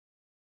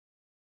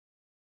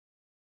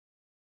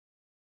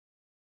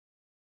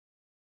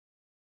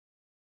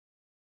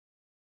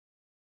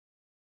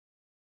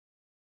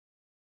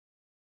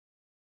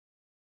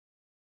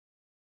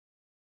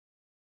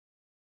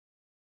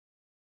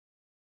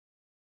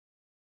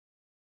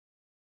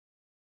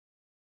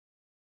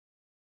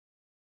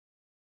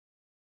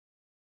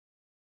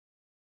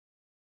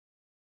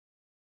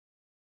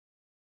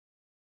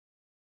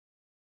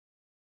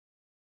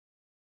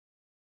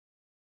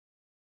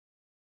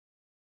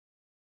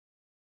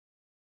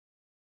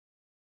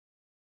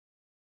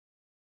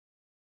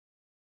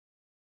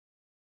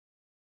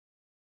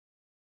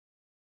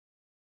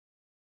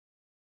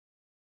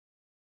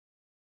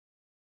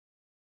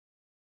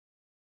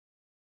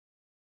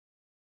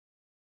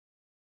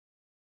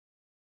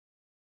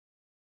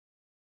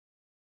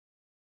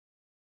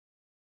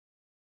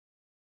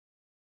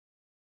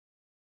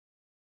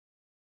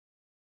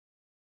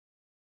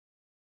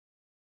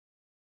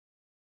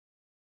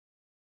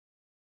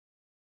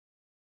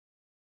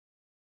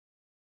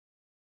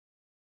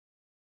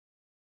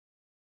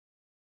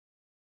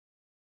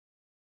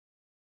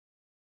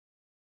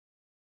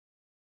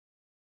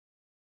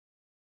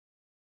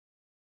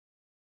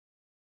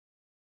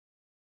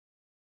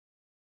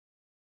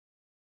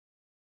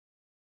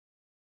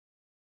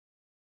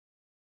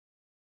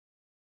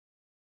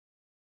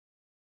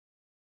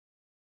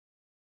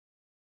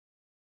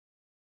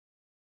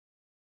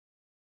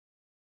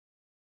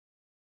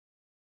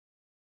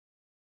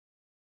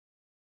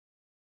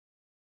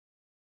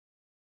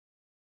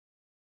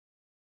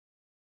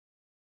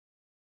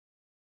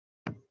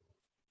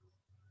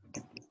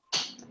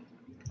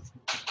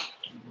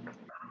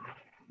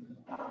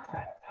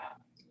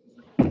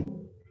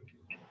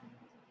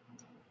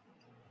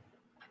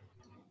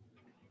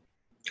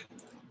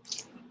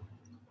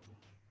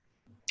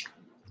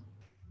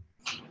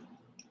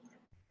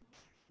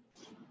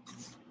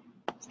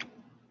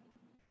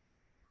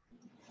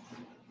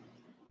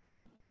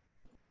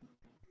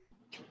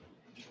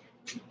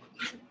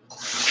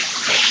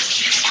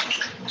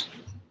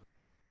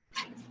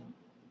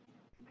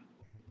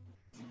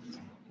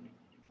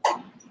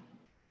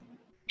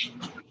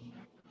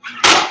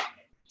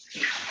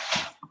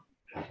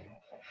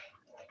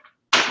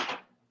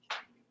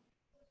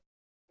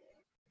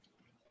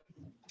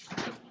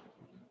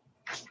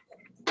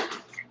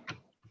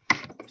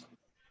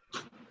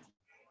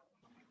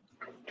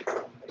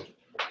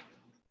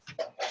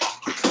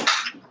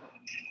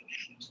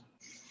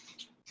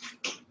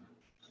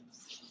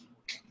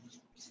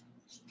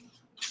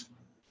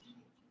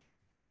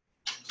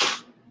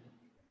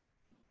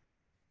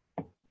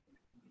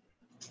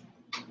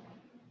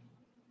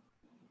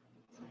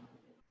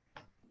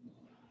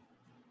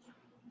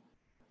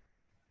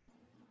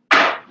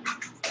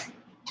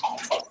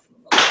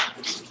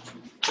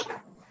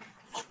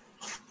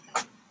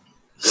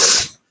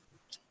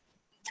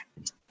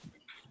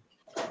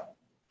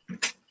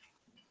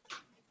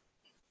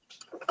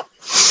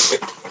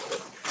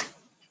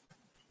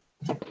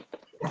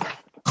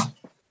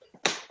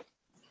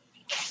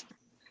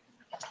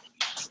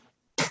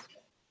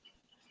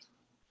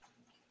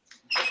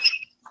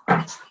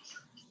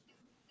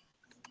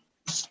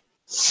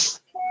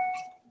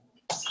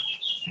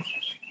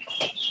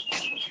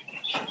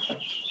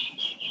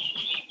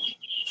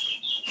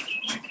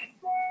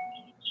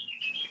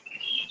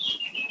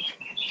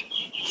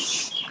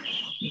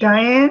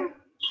Diane?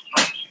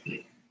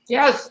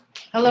 Yes.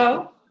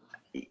 Hello?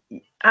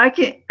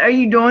 Are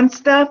you doing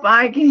stuff?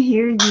 I can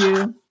hear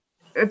you.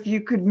 If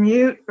you could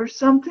mute or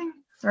something,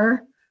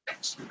 or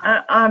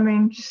I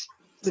mean, just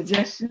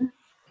suggestion.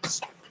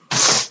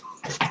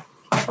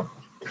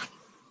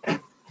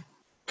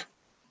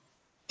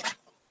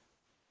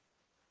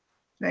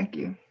 Thank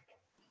you.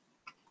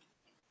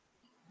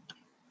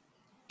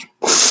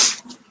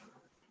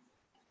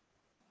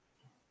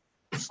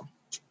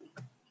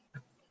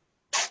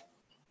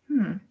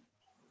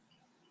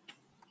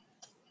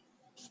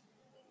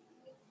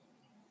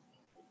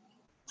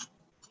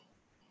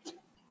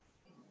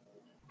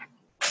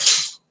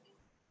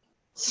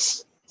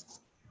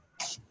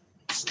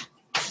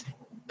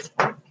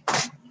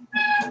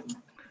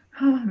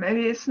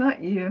 Maybe it's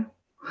not you.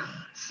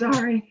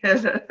 Sorry.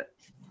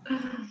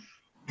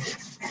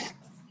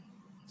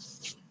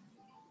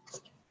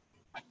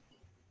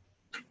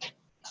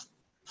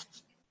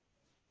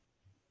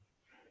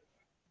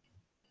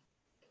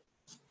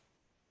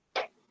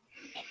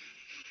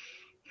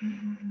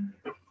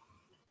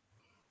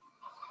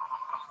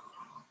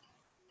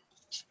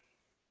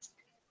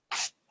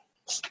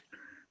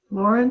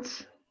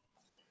 Lawrence?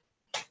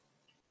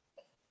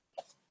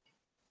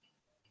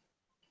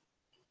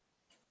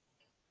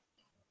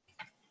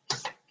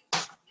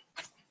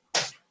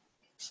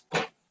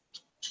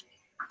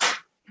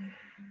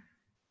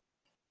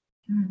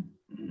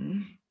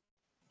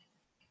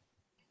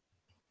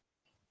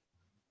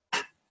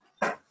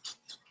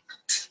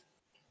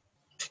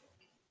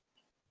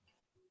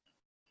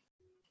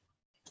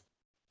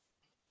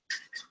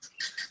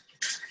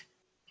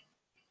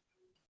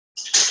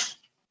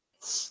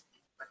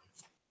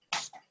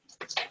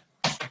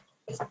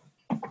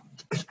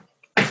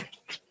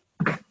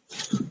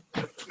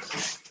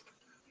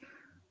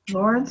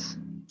 Lawrence?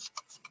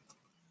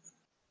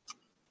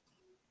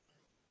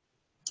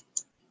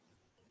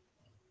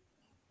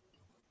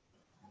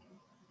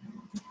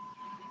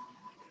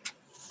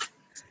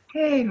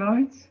 Hey,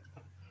 Lawrence.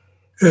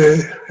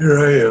 Hey, here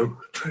I am.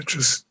 I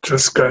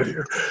just got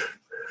here.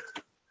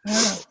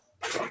 Oh.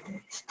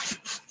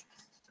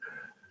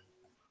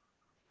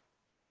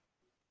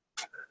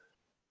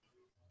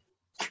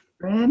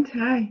 Brand,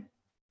 hi.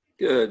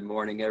 Good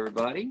morning,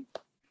 everybody.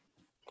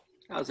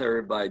 How's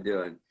everybody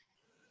doing?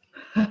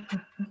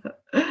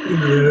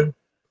 Good.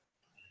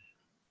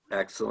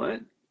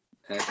 Excellent.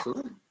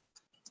 Excellent.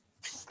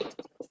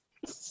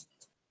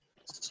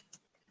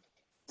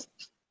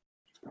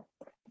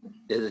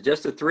 Is it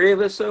just the three of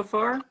us so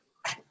far?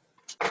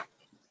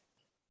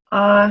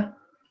 No,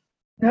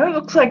 it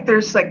looks like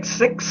there's like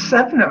 6,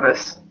 7 of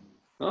us.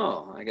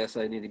 Oh, I guess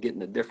I need to get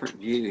in a different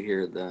view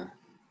here, the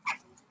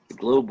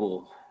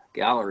global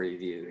gallery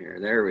view here.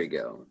 There we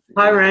go.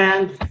 Hi,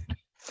 Rand.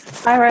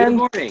 Hi, Good Ren.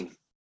 morning.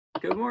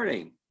 Good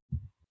morning.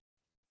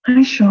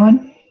 Hi,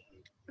 Sean.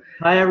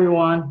 Hi,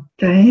 everyone.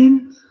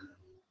 Diane.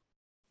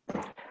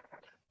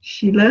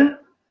 Sheila.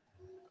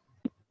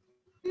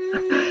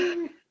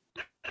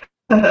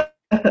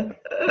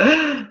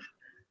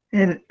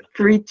 And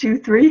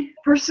 323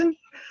 person.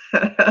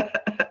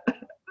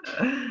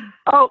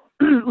 Oh,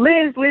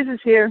 Liz is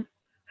here.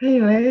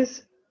 Hey,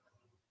 Liz.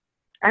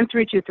 I'm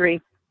 323.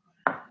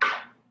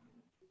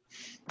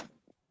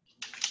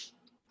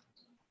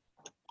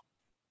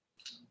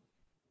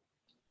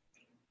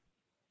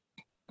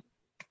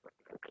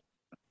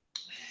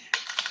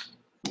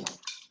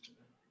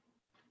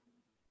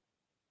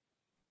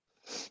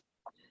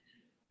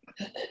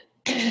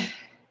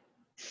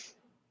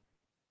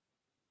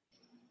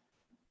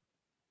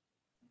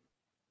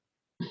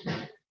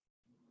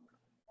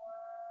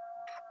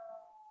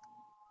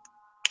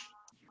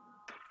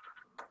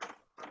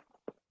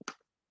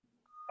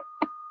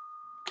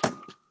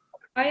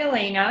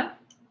 Elena.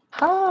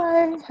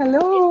 Hi,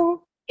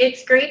 hello.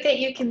 It's great that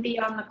you can be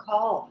on the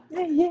call.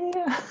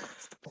 Yeah.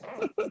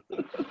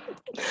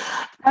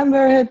 I'm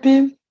very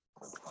happy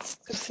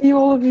to see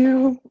all of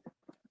you.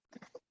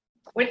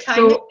 What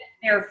time is it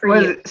there for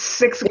was you? it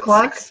 6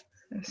 o'clock? 6.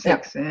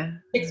 6, yeah.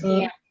 6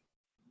 p.m.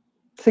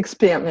 6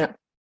 p.m. Yeah.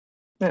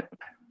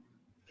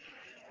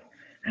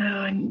 Oh,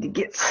 I need to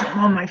get something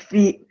on my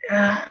feet.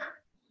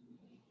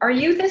 Are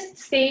you the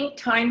same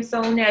time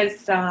zone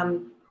as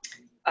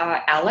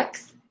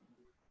Alex?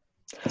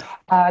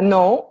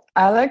 No,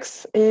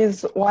 Alex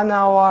is 1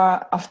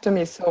 hour after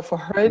me, so for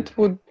her it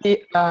would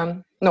be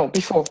no,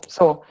 before.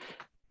 So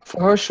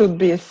for her should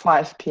be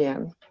 5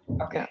 p.m.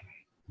 Okay. Yeah.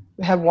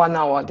 We have 1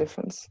 hour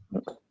difference.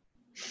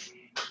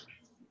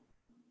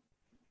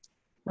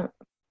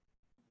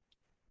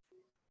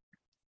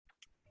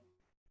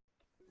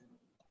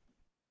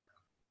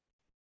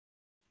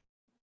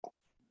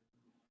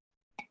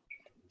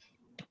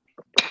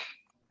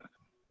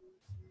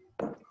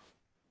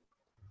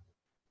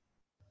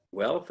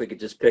 Well, if we could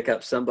just pick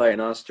up somebody in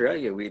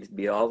Australia, we'd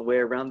be all the way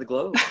around the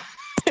globe.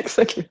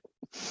 Exactly.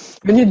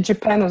 We need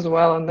Japan as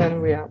well, and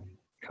then we are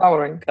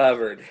covering.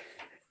 Covered.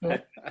 Yeah.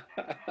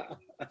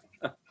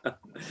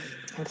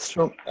 That's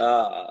true.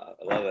 I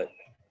love it.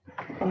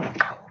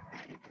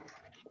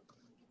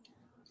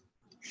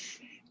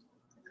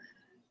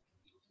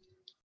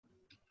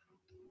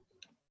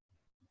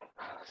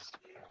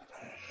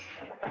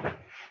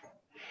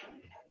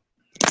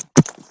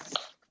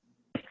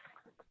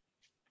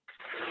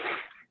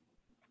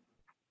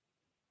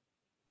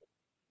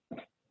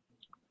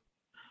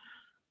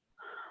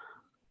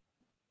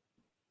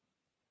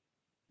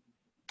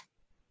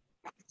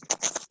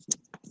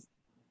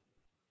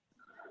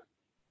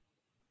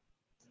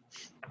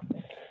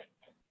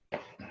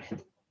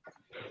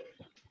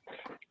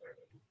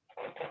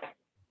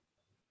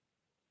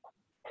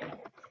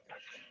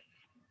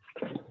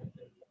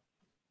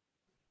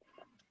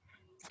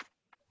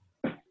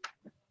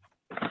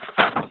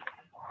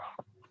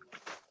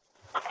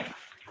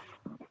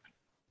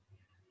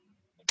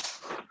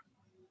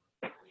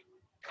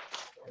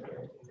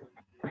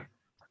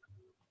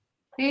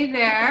 Hey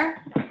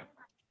there.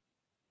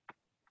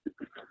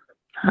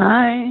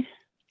 Hi.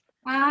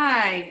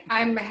 Hi.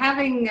 I'm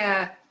having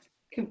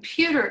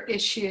computer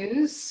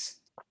issues.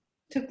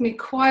 Took me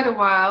quite a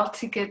while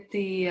to get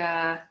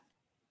the.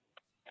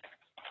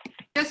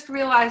 Just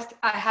realized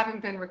I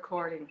haven't been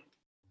recording.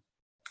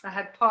 I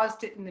had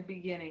paused it in the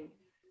beginning.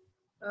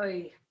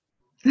 Oy.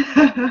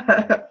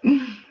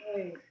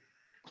 Oy.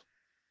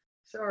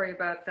 Sorry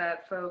about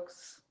that,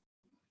 folks.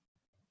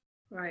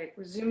 All right,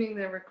 resuming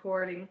the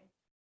recording.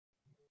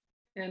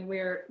 And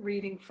we're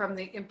reading from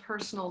the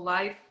Impersonal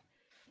Life,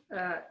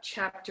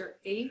 chapter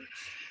 8,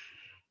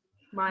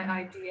 My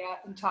Idea,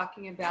 and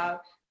talking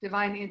about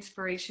divine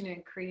inspiration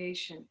and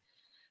creation.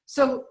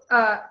 So,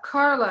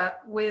 Carla,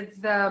 with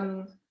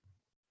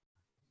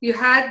you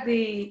had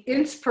the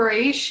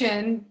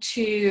inspiration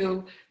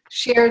to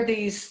share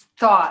these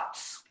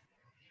thoughts,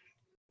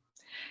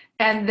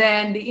 and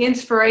then the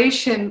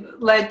inspiration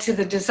led to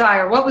the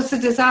desire. What was the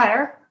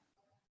desire?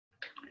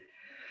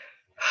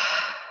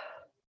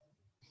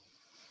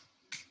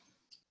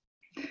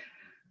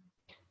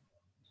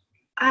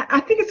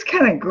 I think it's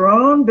kind of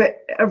grown,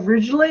 but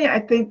originally I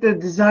think the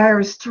desire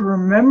is to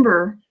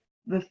remember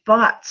the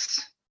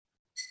thoughts,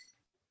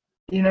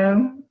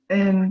 and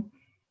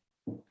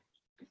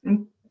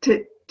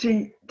to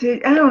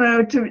I don't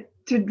know, to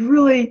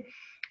really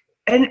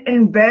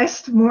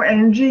invest more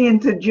energy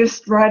into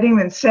just writing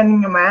and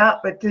sending them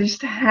out, but to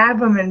just have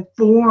them in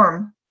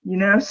form,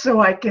 so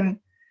I can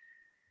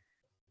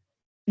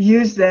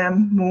use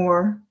them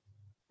more,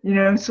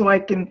 so I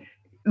can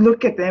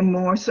look at them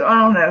more. So I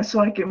don't know, so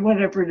I can,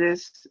 whatever it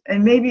is,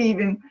 and maybe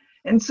even,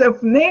 and so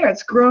from there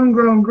it's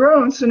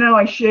grown. So now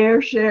I share.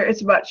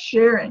 It's about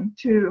sharing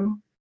too.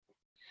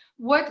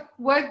 What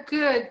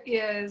good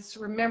is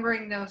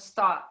remembering those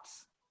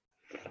thoughts?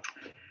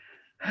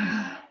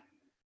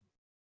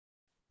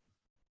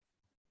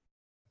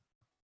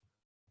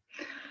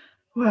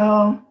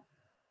 Well,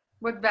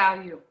 what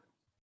value?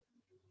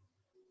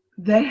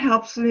 That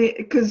helps me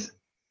because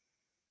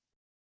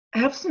it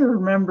helps me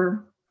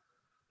remember.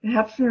 It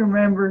helps me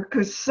remember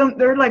because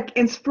they're like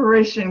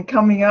inspiration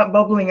coming up,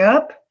 bubbling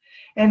up,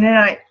 and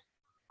then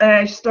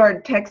I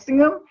started texting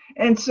them,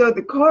 and so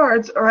the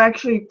cards are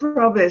actually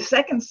probably a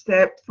second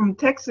step from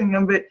texting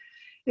them, but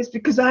it's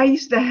because I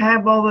used to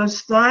have all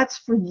those thoughts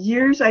for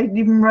years. I'd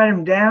even write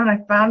them down. I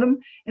found them,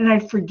 and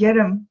I'd forget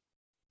them,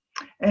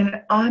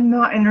 and I'm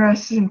not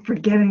interested in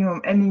forgetting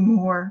them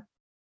anymore.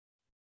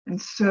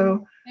 And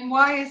so. And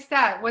why is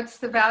that? What's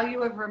the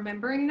value of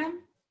remembering them?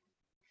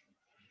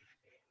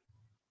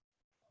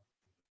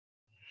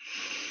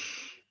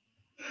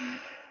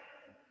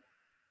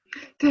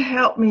 To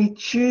help me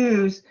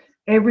choose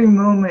every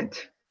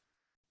moment.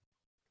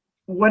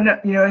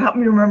 Help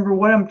me remember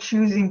what I'm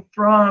choosing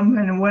from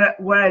and what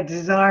I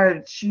desire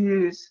to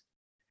choose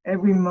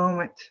every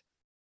moment.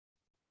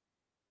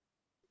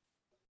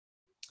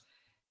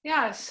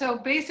 Yeah, so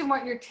based on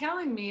what you're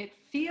telling me, it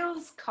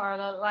feels,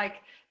 Carla, like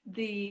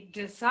the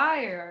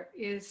desire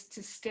is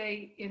to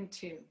stay in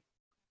tune,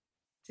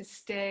 to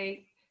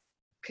stay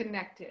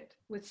connected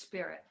with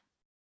spirit.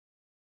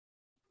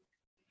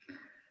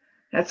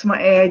 That's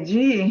my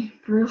AIG.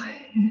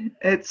 Really,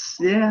 it's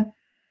yeah.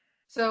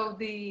 So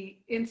the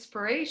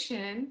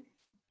inspiration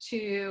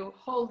to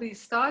hold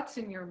these thoughts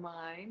in your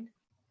mind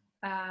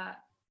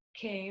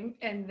came,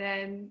 and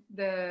then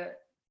the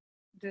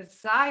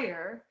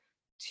desire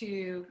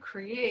to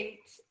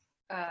create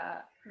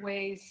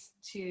ways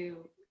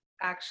to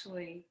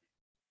actually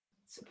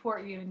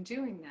support you in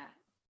doing that.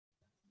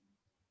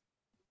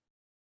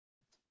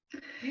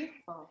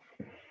 Beautiful.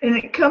 And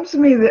it comes to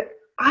me that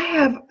I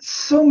have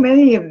so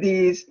many of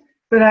these,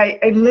 but I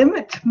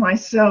limit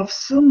myself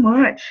so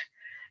much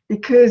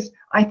because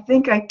I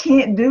think I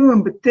can't do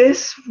them. But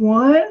this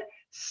one,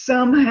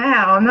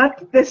 somehow, not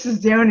that this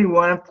is the only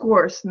one, of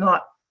course,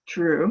 not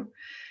true,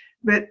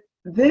 but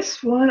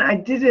this one, I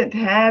didn't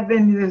have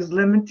any of those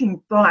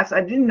limiting thoughts.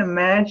 I didn't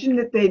imagine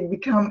that they'd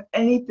become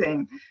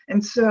anything.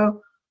 And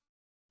so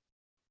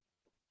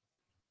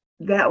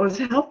that was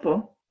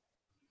helpful.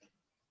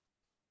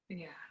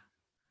 Yeah.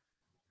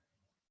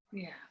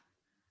 Yeah.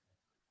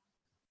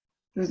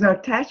 There's no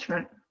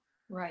attachment.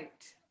 Right.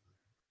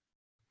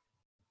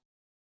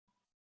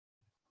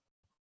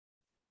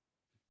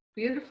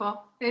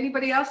 Beautiful.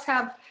 Anybody else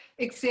have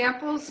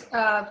examples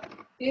of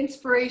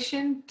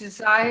inspiration,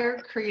 desire,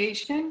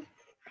 creation?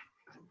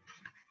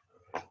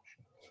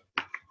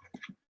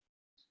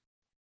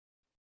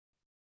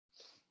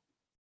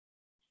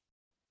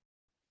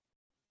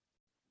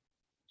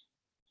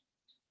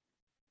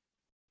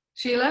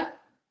 Sheila?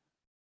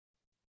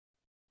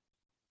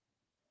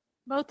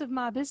 Both of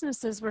my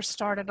businesses were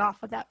started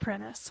off with that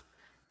premise.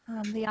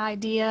 The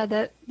idea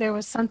that there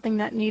was something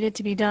that needed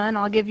to be done.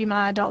 I'll give you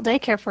my adult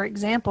daycare, for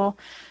example.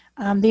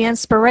 The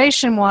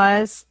inspiration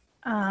was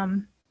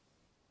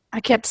I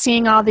kept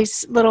seeing all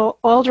these little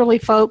elderly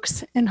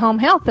folks in home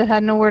health that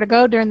had nowhere to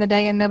go during the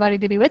day and nobody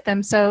to be with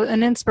them. So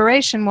an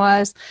inspiration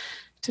was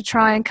to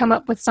try and come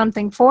up with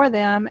something for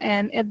them,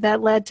 and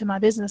that led to my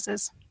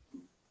businesses.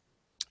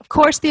 Of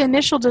course, the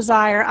initial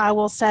desire, I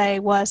will say,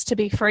 was to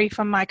be free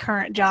from my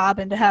current job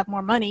and to have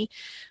more money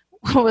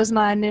was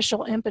my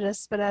initial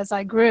impetus. But as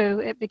I grew,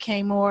 it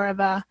became more of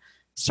a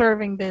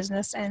serving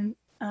business, and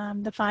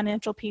the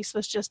financial piece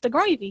was just a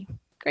gravy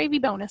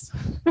bonus.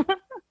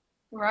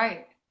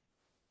 Right.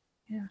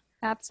 Yeah,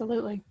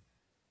 absolutely.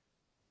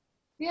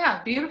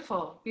 Yeah,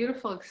 beautiful,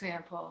 beautiful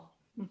example.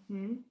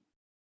 Mm-hmm.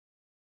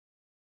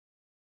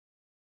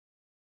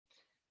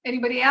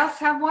 Anybody else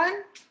have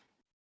one?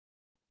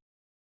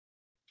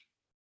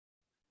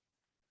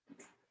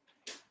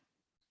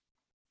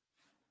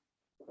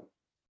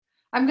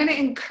 I'm going to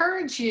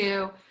encourage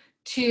you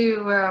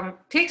to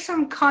take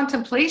some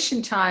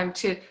contemplation time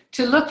to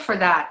look for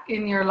that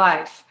in your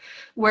life,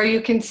 where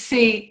you can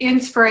see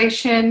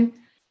inspiration,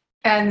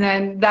 and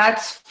then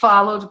that's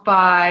followed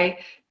by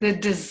the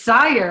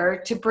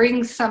desire to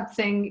bring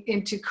something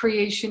into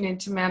creation,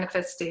 into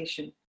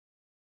manifestation.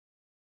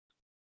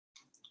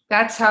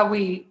 That's how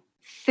we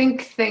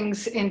think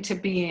things into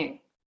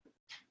being,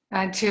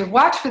 and to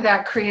watch for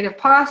that creative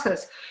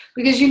process.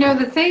 Because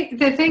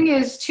the thing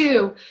is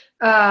too,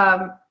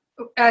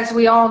 as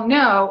we all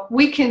know,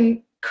 we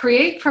can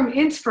create from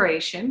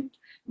inspiration,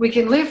 we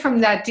can live from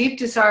that deep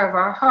desire of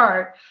our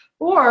heart,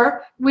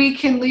 or we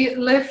can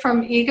live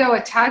from ego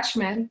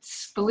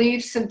attachments,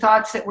 beliefs, and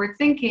thoughts that we're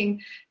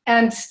thinking.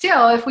 And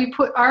still, if we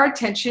put our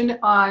attention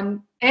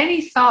on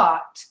any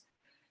thought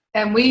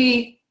and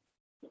we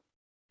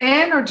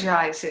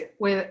energize it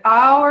with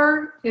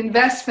our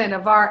investment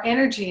of our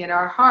energy in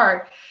our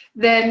heart,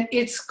 then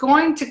it's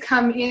going to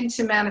come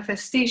into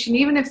manifestation,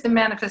 even if the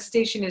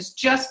manifestation is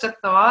just a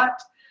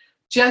thought,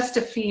 just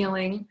a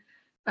feeling,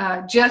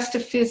 just a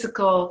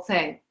physical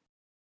thing.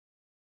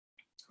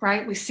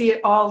 Right? We see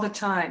it all the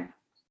time.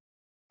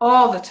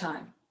 All the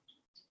time.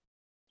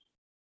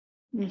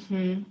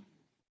 Mm-hmm.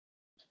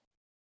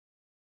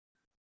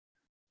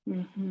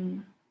 Mm-hmm.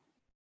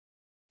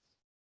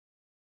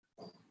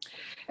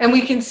 And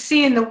we can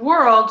see in the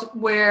world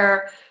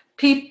where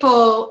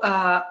people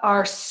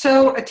are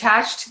so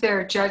attached to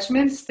their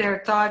judgments,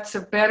 their thoughts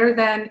of better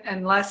than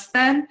and less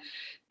than,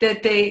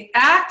 that they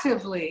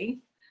actively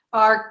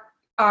are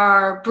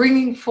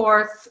bringing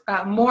forth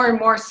more and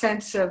more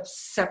sense of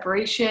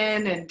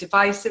separation and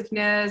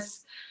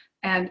divisiveness,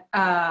 and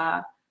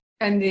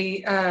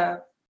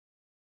the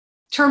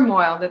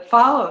turmoil that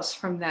follows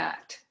from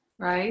that,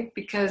 right?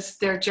 Because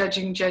they're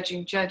judging.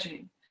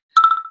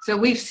 So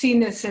we've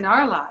seen this in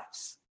our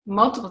lives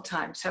multiple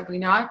times, have we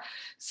not?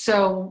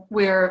 So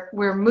we're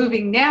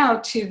moving now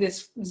to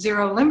this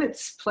zero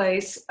limits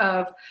place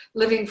of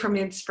living from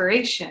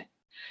inspiration.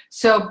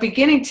 So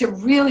beginning to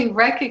really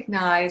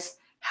recognize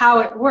how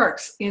it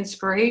works: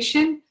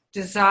 inspiration,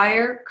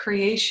 desire,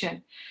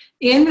 creation.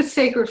 In the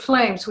Sacred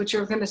Flames, which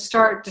we're going to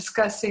start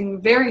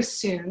discussing very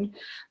soon,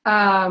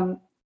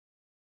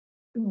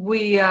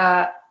 we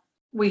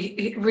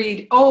we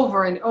read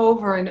over and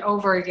over and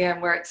over again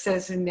where it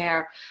says in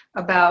there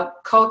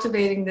about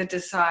cultivating the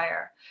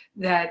desire,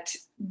 that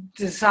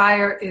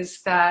desire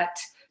is that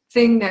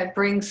thing that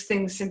brings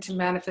things into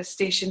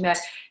manifestation, that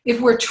if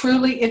we're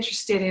truly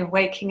interested in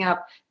waking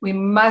up, we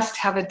must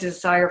have a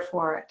desire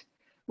for it.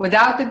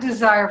 Without the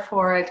desire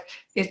for it,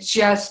 it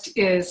just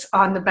is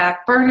on the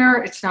back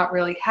burner. It's not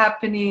really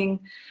happening.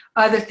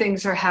 Other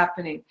things are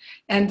happening.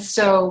 And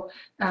so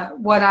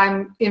what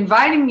I'm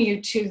inviting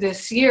you to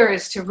this year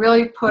is to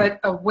really put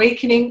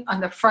awakening on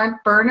the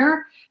front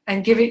burner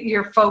and give it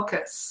your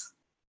focus.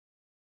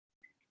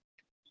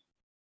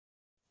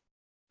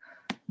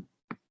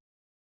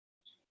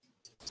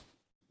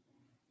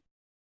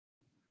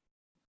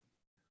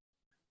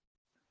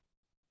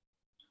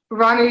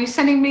 Ron, are you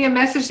sending me a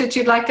message that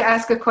you'd like to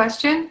ask a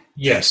question?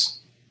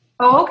 Yes.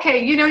 Oh,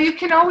 okay. You know, you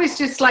can always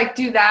just like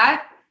do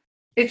that.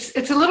 It's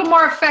a little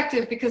more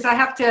effective because I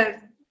have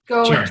to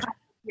go. Sure.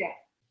 Yeah.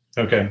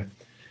 Okay.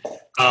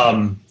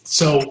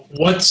 So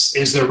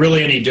is there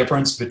really any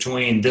difference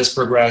between this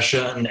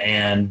progression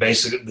and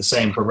basically the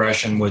same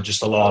progression with just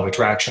the law of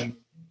attraction?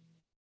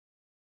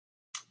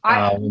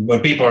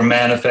 When people are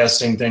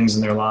manifesting things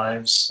in their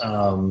lives,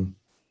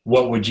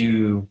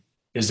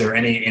 is there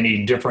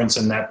any difference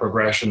in that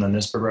progression than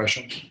this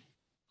progression?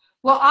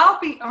 Well, I'll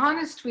be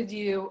honest with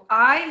you.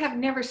 I have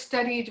never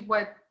studied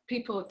what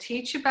people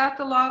teach about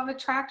the law of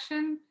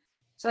attraction,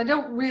 so I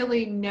don't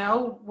really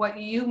know what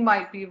you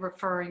might be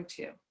referring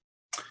to.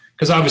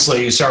 Because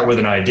obviously you start with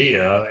an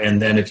idea,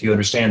 and then if you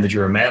understand that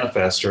you're a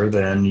manifester,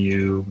 then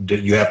you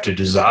have to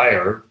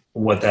desire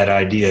what that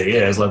idea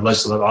is.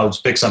 I'll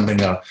just pick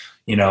something, a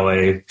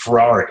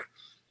Ferrari,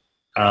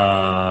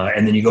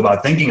 and then you go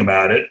about thinking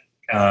about it,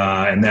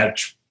 and that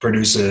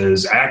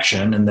produces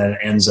action, and then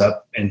ends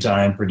up in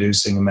time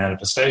producing a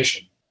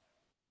manifestation.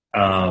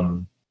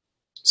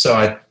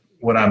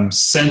 What I'm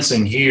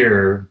sensing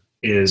here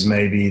is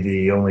maybe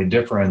the only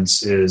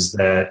difference is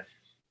that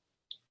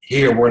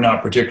here we're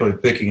not particularly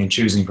picking and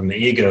choosing from the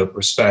ego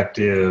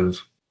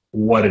perspective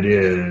what it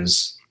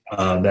is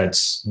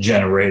that's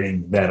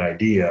generating that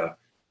idea,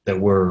 that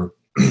we're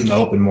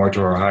open more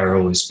to our higher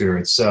Holy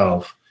Spirit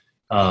self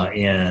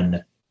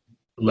in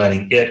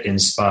letting it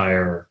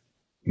inspire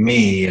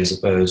me as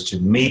opposed to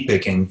me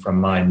picking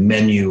from my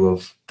menu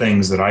of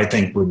things that I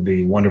think would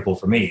be wonderful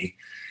for me,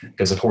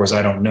 because of course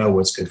I don't know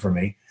what's good for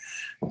me.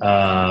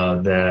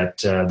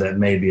 That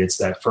maybe it's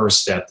that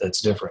first step that's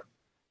different.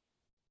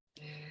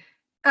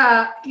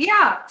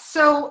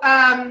 So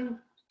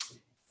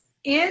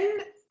in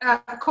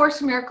A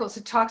Course in Miracles,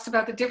 it talks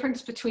about the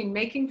difference between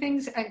making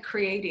things and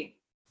creating.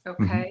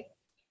 Okay. Mm-hmm.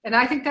 And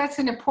I think that's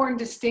an important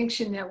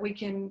distinction that we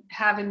can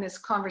have in this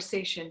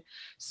conversation.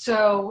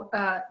 So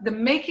the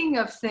making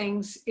of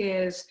things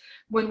is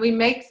when we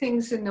make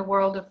things in the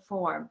world of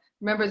form.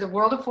 Remember, the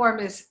world of form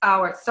is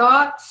our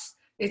thoughts,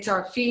 it's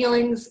our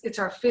feelings, it's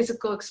our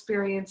physical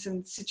experience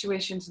and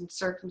situations and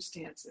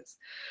circumstances.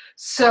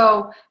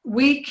 So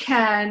we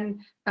can,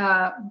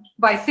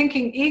 by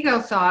thinking ego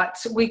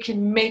thoughts, we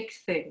can make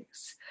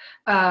things.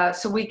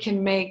 So we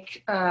can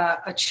make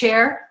a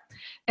chair,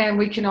 and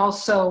we can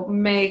also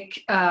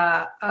make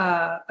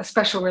a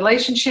special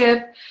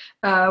relationship.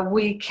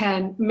 We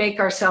can make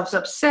ourselves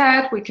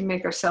upset. We can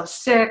make ourselves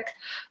sick.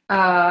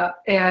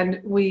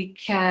 And we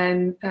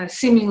can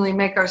seemingly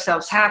make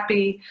ourselves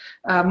happy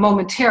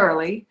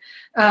momentarily.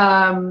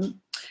 And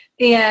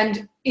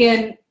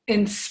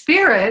in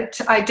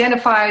spirit,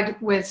 identified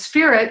with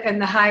spirit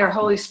and the higher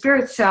Holy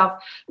Spirit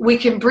self, we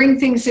can bring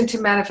things into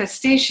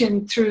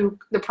manifestation through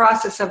the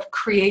process of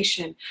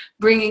creation,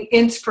 bringing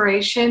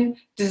inspiration,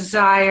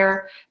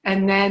 desire,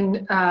 and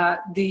then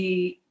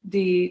the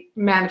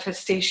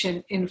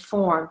manifestation in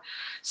form.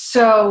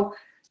 So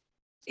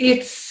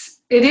it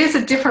is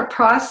a different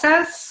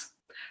process.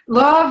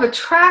 Law of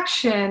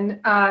attraction,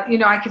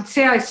 I can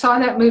say I saw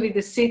that movie,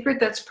 The Secret.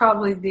 That's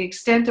probably the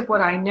extent of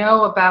what I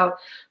know about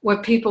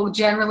what people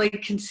generally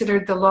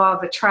considered the law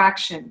of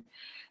attraction.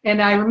 And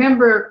I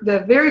remember the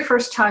very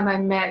first time I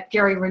met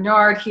Gary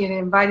Renard, he had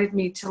invited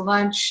me to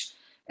lunch,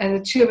 and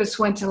the two of us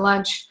went to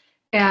lunch,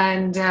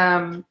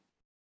 and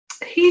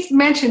he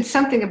mentioned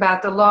something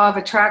about the law of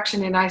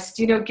attraction, and I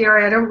said,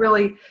 Gary, I don't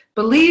really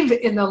believe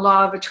in the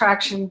law of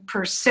attraction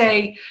per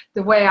se,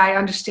 the way I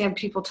understand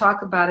people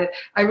talk about it.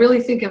 I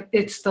really think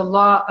it's the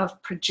law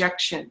of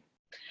projection.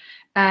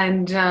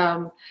 And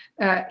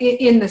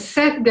in the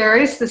sense, there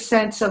is the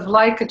sense of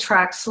like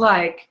attracts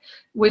like,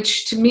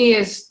 which to me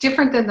is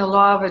different than the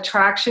law of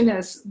attraction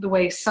as the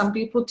way some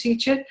people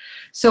teach it.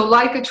 So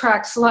like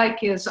attracts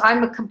like is,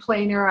 I'm a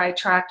complainer, I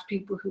attract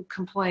people who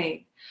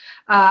complain.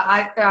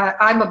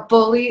 I'm a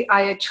bully,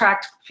 I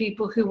attract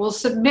people who will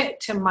submit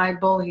to my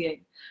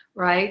bullying,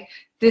 right?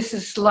 This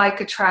is like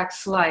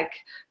attracts like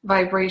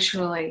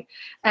vibrationally.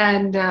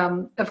 And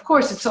of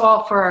course, it's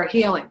all for our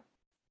healing.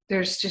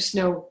 There's just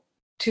no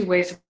two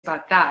ways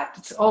about that.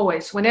 It's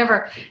always,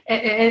 whenever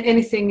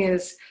anything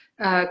is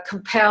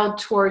compelled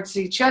towards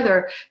each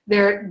other,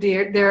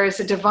 there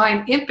is a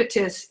divine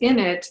impetus in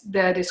it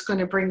that is going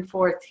to bring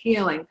forth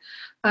healing.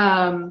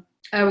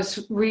 I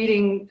was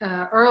reading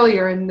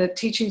earlier in the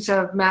teachings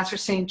of Master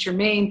Saint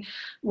Germain,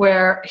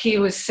 where he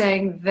was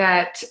saying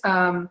that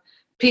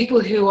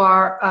people who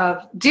are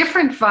of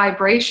different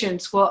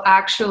vibrations will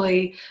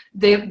actually,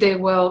 they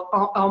will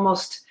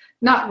almost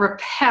not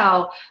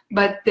repel,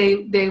 but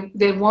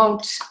they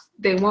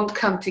won't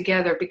come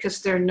together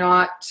because they're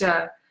not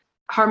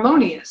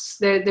harmonious.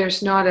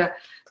 There's not a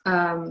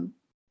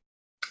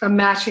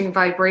matching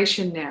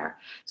vibration there.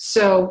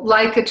 So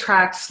like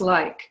attracts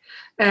like.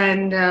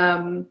 And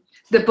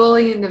the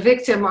bully and the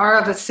victim are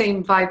of the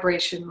same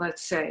vibration,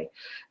 let's say.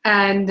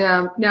 And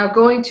now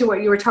going to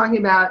what you were talking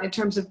about in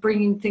terms of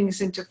bringing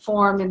things into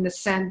form in the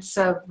sense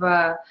of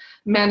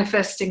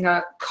manifesting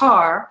a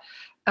car,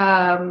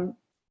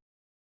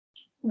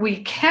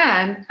 we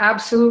can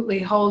absolutely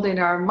hold in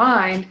our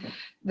mind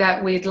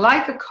that we'd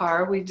like a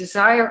car, we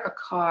desire a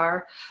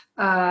car,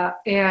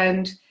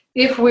 and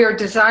if we're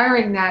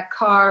desiring that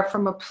car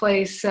from a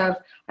place of,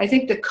 I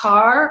think the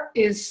car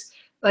is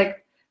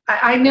like,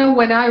 I know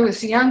when I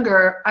was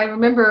younger, I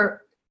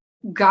remember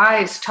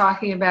guys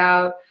talking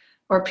about,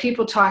 or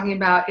people talking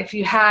about, if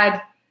you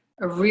had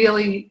a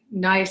really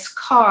nice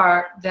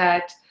car,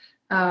 that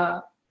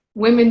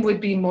women would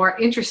be more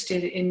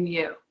interested in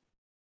you.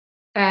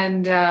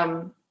 And,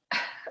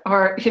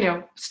 or, you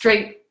know,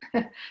 straight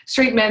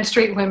men,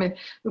 straight women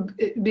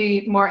would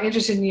be more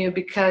interested in you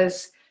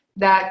because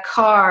that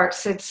car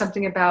said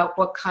something about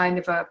what kind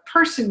of a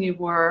person you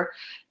were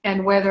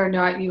and whether or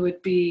not you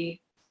would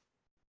be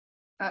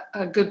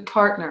a good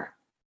partner.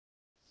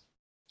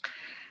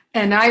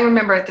 And I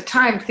remember at the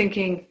time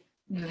thinking,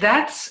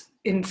 that's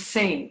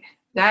insane.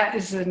 That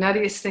is the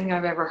nuttiest thing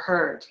I've ever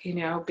heard, you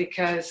know,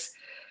 because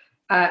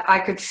I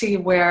could see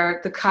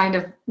where the kind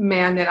of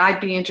man that I'd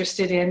be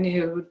interested in,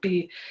 who would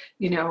be,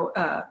 you know,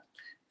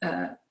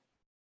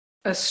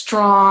 a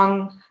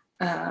strong,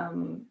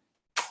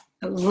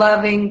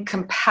 loving,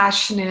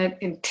 compassionate,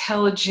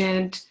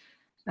 intelligent,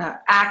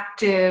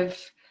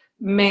 active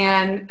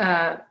man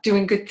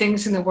doing good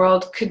things in the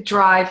world could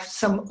drive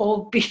some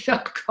old beat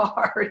up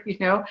car, you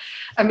know.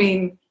 I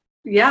mean,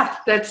 yeah,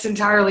 that's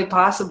entirely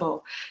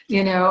possible,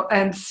 you know.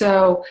 And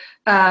so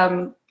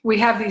we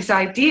have these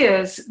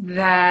ideas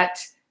that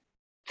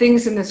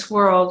things in this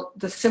world,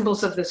 the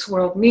symbols of this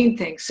world mean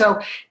things. So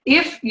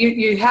if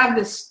you have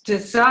this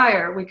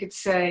desire, we could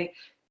say,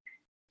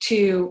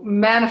 to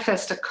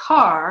manifest a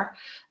car,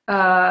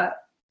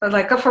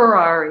 like a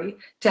Ferrari,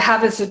 to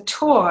have as a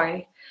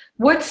toy,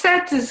 what's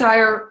that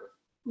desire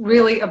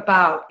really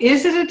about?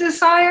 Is it a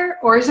desire,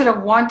 or is it a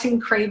wanting,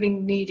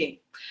 craving, needing,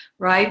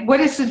 right? What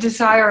is the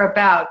desire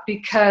about?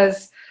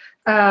 Because,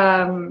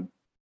 and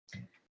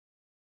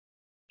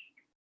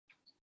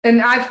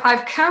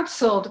I've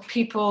counseled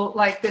people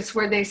like this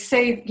where they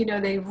say, you know,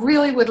 they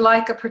really would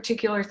like a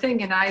particular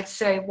thing, and I'd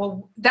say,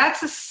 well,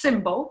 that's a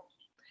symbol.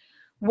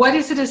 What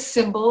is it a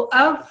symbol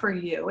of for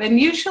you? And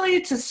usually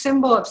it's a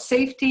symbol of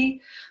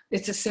safety.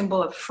 It's a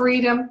symbol of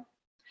freedom.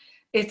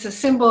 It's a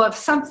symbol of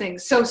something.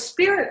 So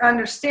Spirit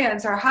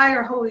understands, our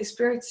higher Holy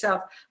Spirit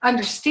self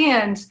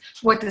understands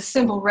what the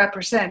symbol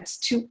represents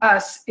to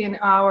us in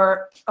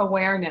our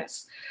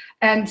awareness.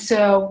 And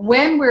so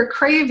when we're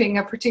craving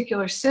a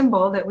particular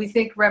symbol that we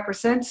think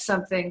represents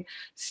something,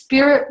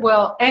 Spirit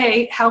will,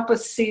 A, help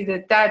us see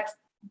that that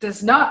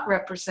does not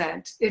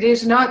represent, it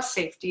is not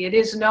safety, it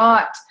is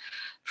not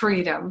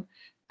freedom,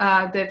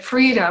 that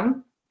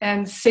freedom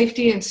and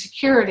safety and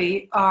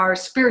security are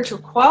spiritual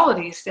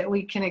qualities that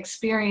we can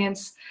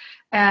experience,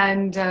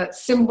 and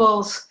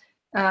symbols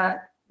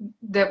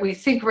that we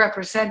think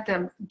represent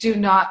them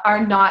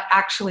are not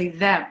actually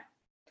them.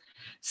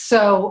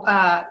 So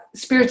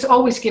Spirit's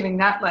always giving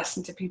that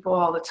lesson to people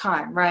all the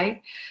time,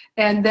 right?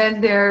 And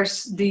then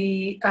there's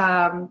the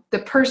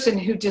person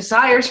who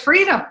desires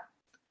freedom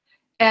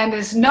and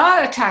is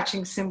not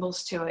attaching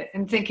symbols to it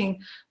and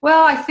thinking,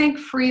 well, I think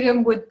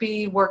freedom would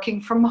be working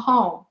from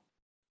home.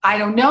 I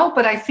don't know,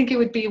 but I think it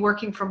would be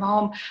working from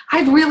home.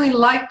 I'd really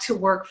like to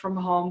work from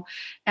home.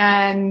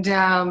 And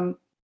to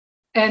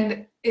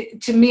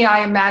me,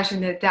 I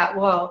imagine that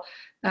will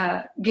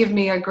give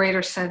me a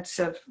greater sense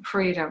of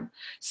freedom.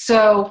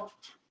 So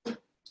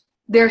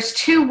there's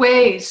two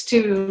ways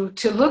to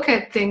look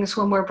at things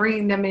when we're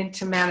bringing them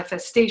into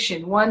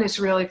manifestation. One is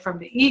really from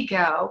the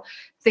ego,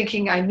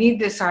 thinking I need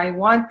this or I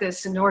want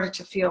this in order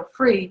to feel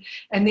free.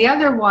 And the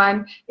other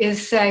one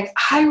is saying,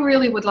 I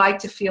really would like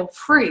to feel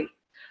free.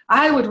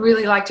 I would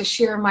really like to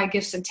share my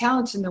gifts and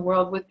talents in the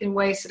world in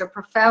ways that are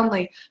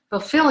profoundly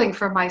fulfilling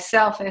for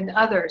myself and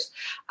others.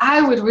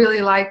 I would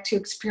really like to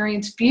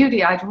experience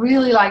beauty. I'd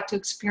really like to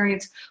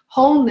experience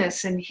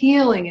wholeness and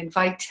healing and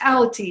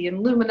vitality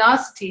and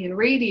luminosity and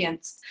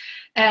radiance.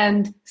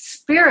 And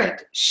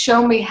Spirit,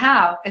 show me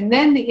how. And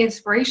then the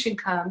inspiration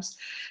comes,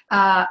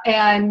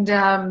 and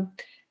then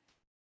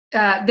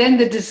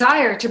the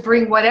desire to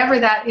bring whatever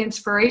that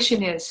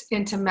inspiration is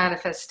into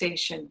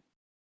manifestation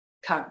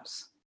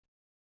comes.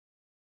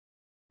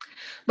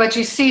 But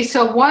you see,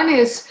 so one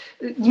is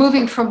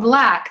moving from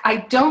lack. I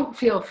don't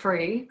feel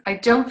free. I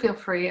don't feel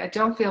free. I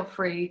don't feel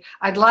free.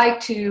 I'd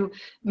like to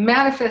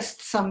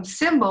manifest some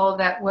symbol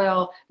that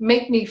will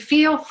make me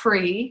feel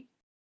free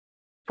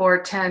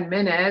for 10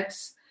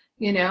 minutes,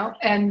 you know.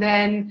 And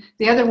then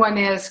the other one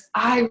is,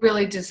 I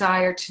really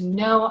desire to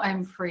know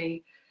I'm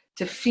free,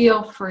 to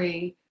feel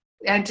free,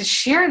 and to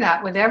share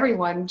that with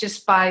everyone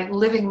just by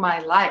living my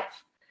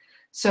life.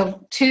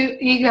 So to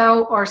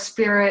ego or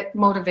spirit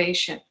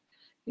motivation.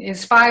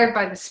 Inspired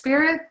by the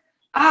spirit,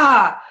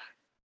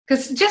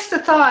 because just the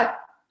thought,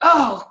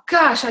 oh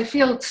gosh, I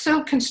feel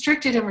so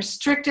constricted and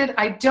restricted.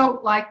 I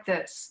don't like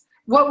this.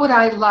 What would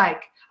I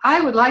like?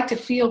 I would like to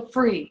feel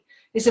free.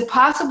 Is it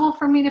possible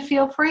for me to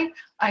feel free?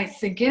 I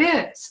think it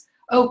is.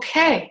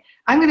 Okay,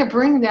 I'm going to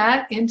bring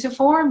that into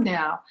form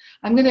now.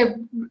 I'm going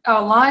to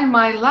align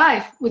my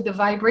life with the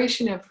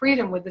vibration of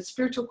freedom, with the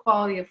spiritual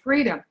quality of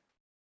freedom.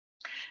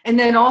 And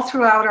then all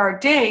throughout our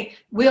day,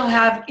 we'll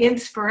have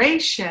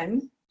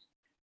inspiration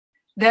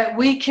that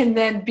we can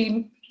then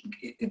be,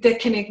 that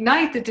can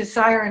ignite the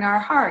desire in our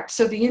heart.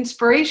 So the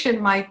inspiration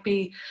might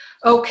be,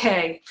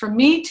 okay, for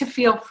me to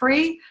feel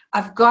free,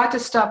 I've got to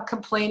stop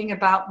complaining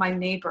about my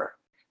neighbor,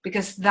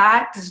 because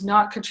that does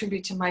not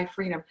contribute to my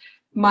freedom.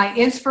 My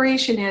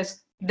inspiration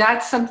is,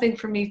 that's something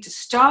for me to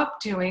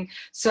stop doing.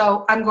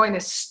 So I'm going to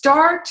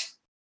start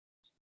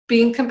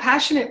being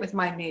compassionate with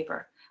my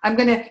neighbor. I'm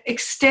going to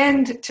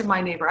extend to my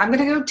neighbor. I'm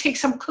going to go take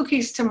some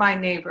cookies to my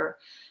neighbor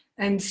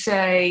and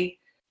say,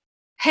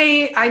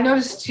 hey, I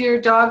noticed your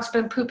dog's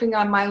been pooping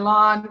on my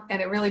lawn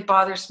and it really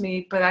bothers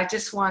me, but I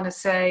just want to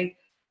say,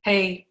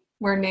 hey,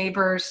 we're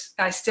neighbors.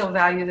 I still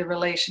value the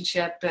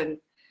relationship. And,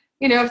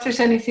 you know, if there's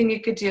anything you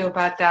could do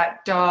about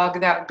that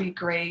dog, that would be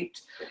great.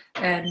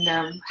 And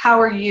how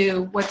are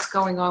you? What's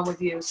going on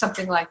with you?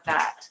 Something like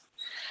that.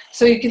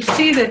 So you can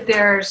see that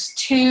there's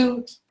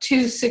two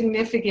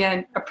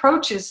significant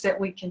approaches that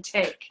we can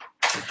take.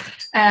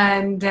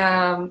 And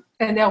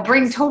they'll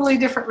bring totally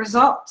different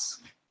results.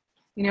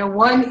 You know,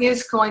 one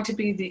is going to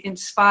be the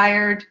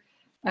inspired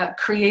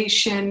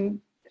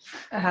creation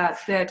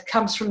that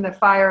comes from the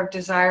fire of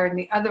desire, and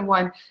the other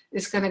one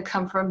is going to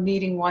come from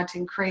needing,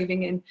 wanting,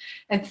 craving,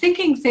 and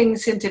thinking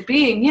things into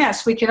being.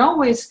 Yes, we can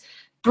always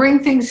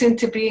bring things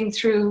into being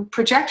through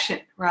projection,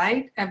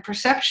 right, and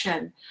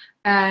perception.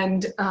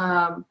 And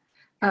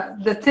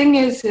the thing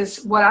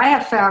is what I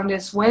have found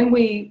is when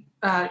we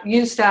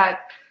use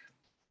that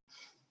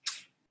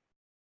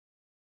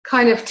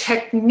kind of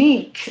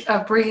technique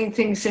of bringing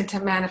things into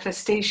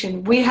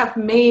manifestation, we have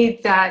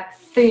made that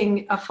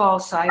thing a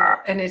false idol,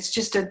 and it's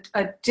just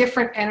a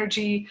different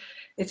energy.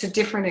 It's a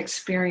different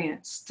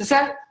experience. Does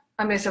that,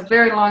 I mean, it's a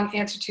very long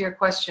answer to your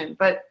question,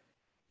 but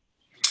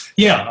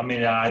yeah, I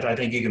mean, I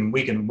think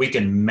we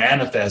can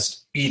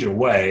manifest either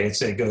way.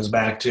 It goes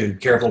back to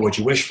careful what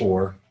you wish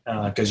for,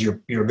 because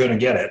you're going to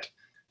get it.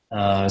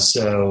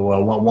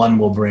 So one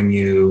will bring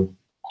you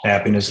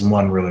happiness and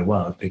one really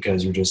won't,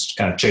 because you're just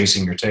kind of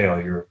chasing your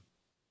tail. You're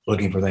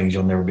looking for things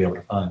you'll never be able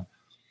to find.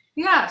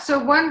 Yeah, so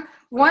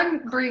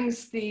one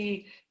brings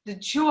the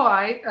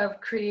joy of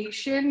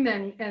creation,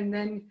 and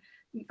then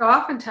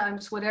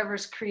oftentimes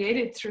whatever's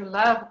created through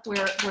love,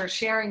 we're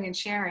sharing and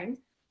sharing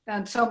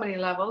on so many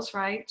levels,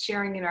 right?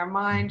 Sharing in our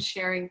mind,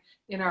 sharing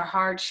in our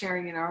heart,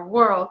 sharing in our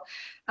world.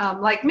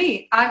 Like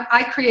me,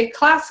 I create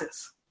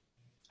classes.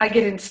 I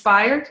get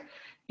inspired.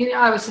 You know,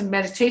 I was in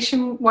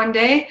meditation one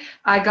day.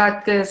 I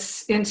got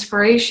this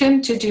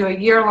inspiration to do a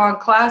year-long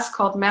class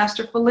called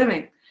Masterful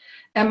Living.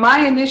 And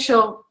my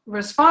initial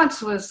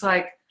response was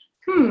like,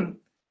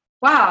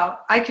 wow,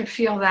 I can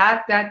feel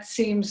that. That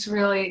seems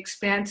really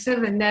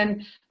expansive. And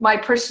then my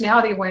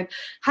personality went,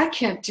 I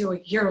can't do a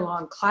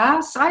year-long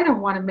class. I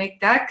don't want to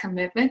make that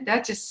commitment.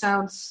 That just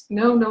sounds,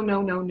 no.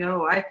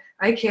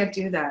 I can't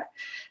do that.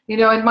 You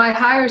know, and my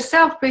higher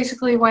self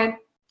basically went,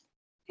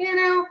 you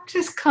know,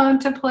 just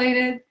contemplate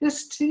it.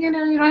 Just, you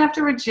know, you don't have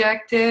to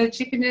reject it.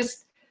 You can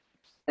just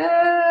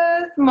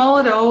mull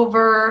it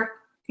over.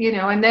 You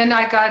know, and then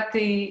I got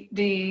the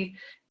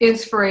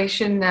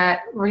inspiration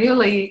that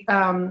really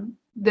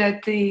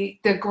that the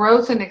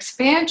growth and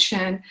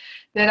expansion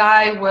that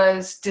I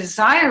was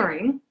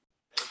desiring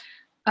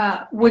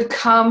would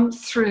come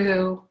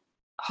through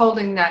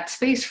holding that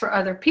space for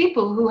other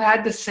people who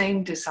had the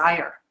same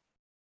desire.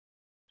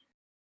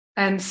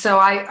 And so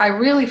I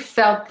really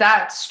felt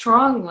that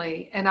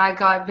strongly, and I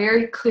got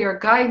very clear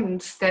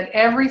guidance that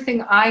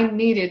everything I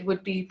needed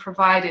would be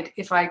provided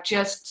if I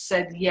just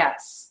said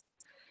yes.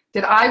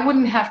 That I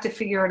wouldn't have to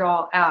figure it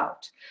all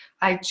out.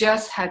 I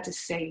just had to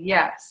say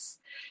yes.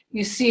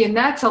 You see, and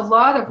that's a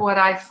lot of what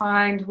I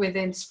find with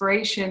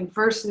inspiration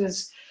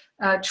versus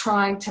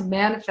trying to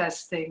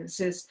manifest things,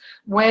 is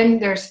when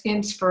there's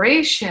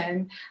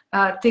inspiration,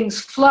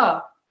 things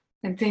flow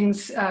and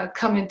things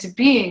come into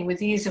being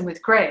with ease and with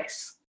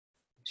grace.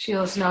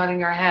 Sheila's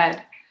nodding her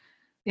head.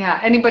 Yeah,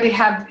 anybody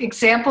have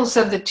examples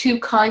of the two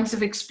kinds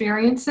of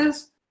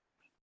experiences?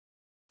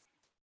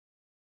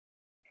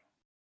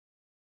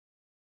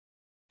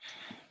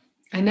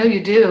 I know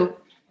you do.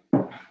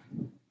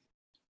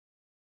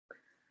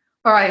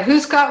 All right,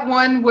 who's got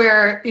one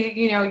where,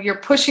 you're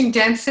pushing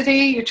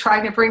density, you're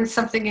trying to bring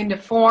something into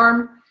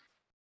form,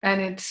 and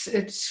it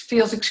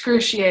feels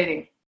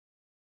excruciating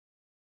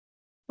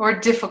or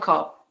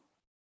difficult?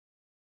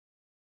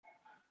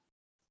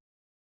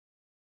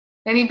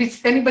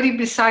 Anybody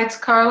besides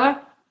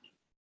Carla?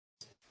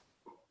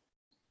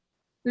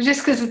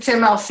 Just because it's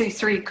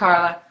MLC3,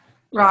 Carla.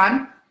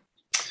 Ron?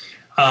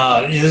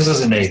 This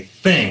isn't a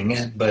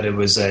thing, but it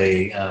was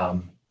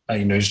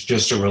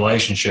just a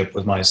relationship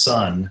with my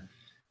son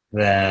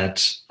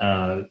that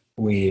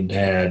we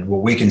had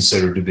what we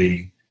considered to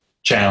be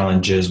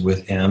challenges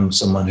with him,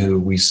 someone who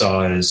we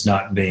saw as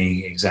not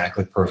being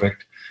exactly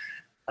perfect,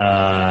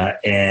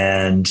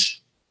 and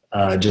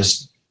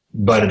just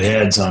butted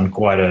heads on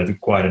quite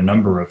a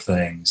number of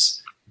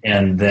things.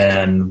 And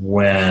then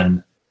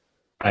when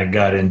I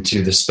got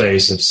into the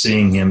space of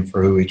seeing him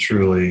for who he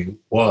truly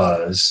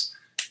was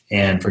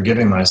and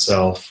forgiving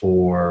myself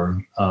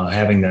for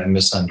having that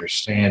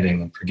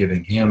misunderstanding and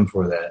forgiving him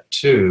for that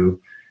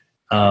too,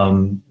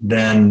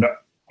 then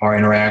our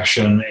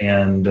interaction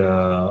and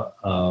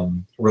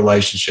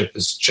relationship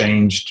has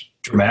changed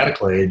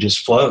dramatically. It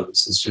just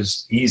flows. It's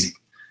just easy.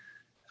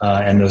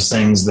 And those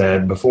things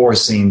that before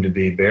seemed to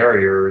be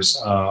barriers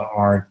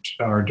aren't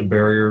a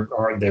barrier.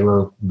 They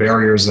were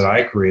barriers that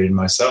I created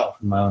myself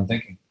in my own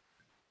thinking.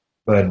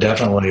 But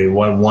definitely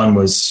one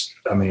was,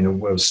 it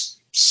was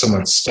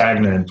somewhat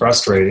stagnant and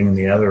frustrating, and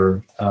the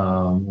other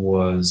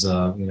was,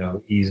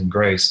 ease and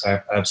grace.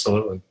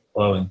 Absolutely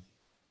flowing.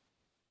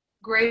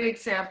 Great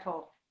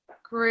example.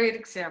 Great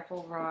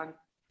example, Ron.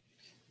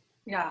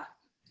 Yeah.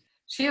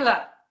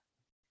 Sheila.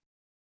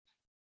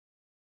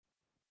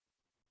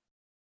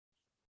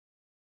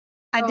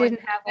 I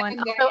didn't have one.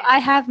 Although I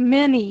have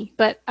many,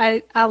 but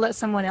I'll let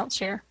someone else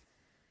share.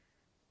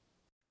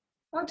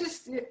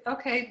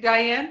 Okay,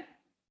 Diane?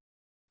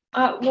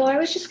 Well, I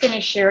was just going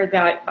to share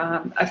that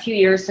a few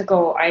years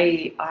ago,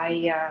 I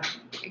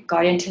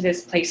got into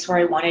this place where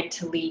I wanted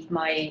to leave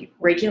my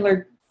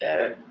regular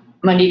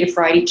Monday to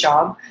Friday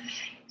job.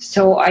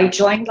 So I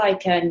joined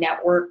like a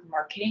network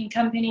marketing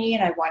company,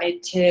 and I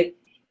wanted to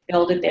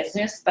build a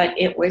business, but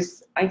it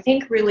was, I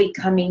think, really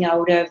coming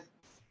out of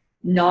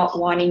not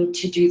wanting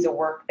to do the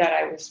work that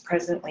I was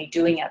presently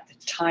doing at the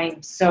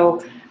time.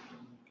 So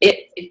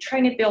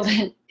trying to build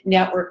a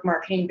network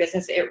marketing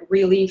business, it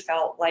really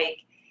felt like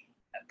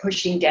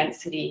pushing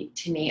density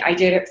to me. I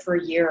did it for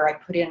a year. I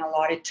put in a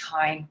lot of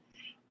time,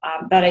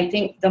 but I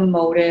think the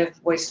motive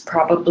was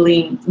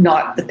probably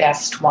not the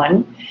best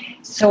one.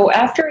 So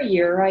after a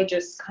year, I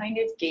just kind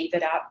of gave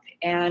it up.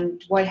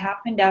 And what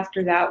happened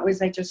after that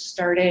was I just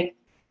started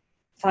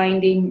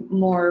finding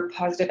more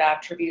positive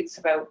attributes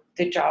about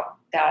the job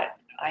that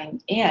I'm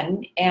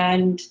in.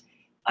 And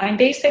I'm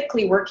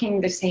basically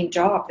working the same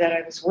job that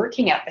I was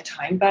working at the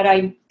time, but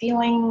I'm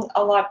feeling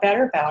a lot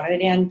better about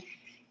it. And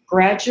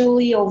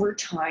gradually over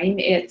time,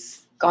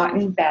 it's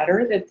gotten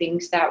better. The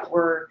things that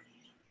were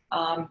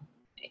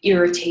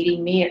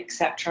irritating me,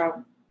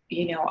 etc.,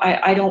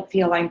 I don't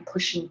feel I'm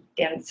pushing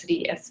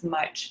density as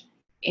much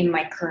in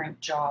my current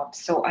job.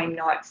 So I'm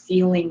not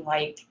feeling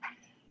like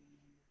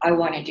I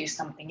want to do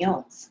something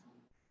else.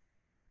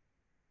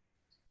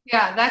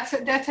 Yeah,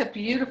 that's a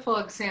beautiful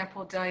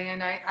example,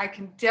 Diane. I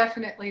can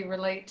definitely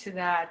relate to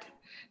that.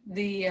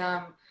 The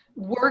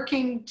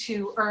working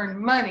to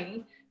earn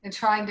money and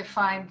trying to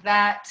find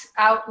that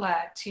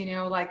outlet,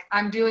 like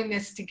I'm doing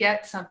this to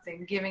get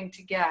something, giving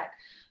to get,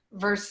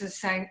 versus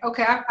saying,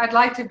 okay, I'd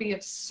like to be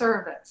of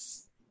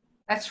service.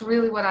 That's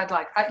really what I'd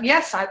like.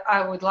 Yes,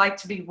 I would like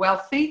to be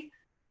wealthy,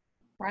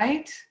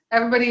 right?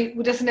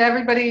 Doesn't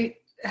everybody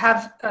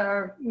have,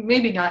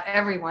 maybe not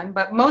everyone,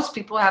 but most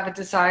people have a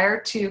desire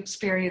to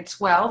experience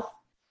wealth,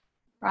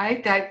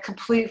 right? That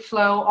complete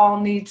flow, all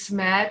needs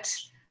met,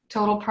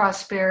 total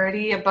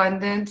prosperity,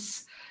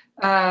 abundance,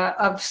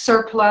 of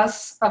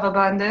surplus, of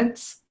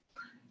abundance.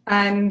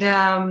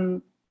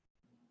 And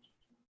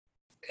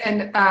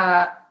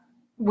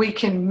we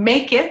can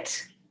make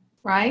it,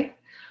 right?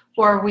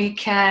 Or we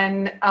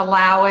can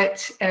allow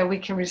it, and we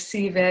can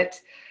receive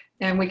it,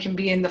 and we can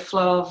be in the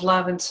flow of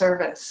love and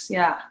service.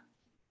 Yeah.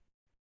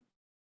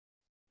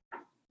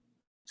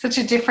 Such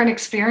a different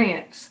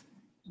experience.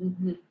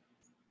 Mm-hmm.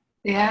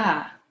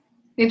 Yeah.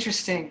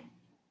 Interesting.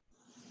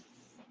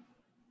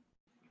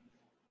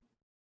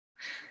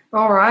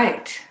 All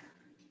right.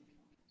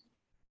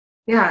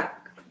 Yeah.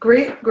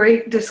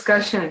 Great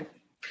discussion.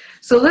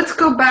 So let's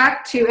go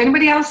back to,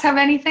 anybody else have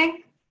anything?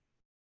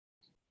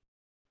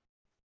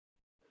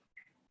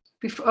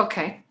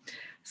 Okay.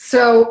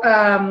 So,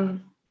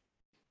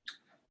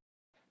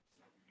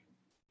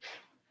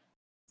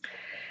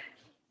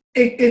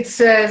 it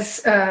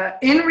says,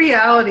 in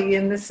reality,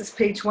 and this is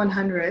page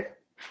 100,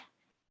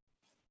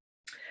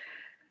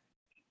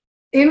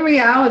 in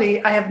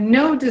reality, I have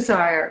no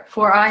desire,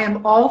 for I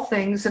am all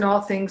things, and all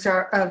things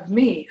are of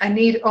me. I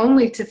need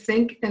only to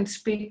think and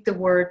speak the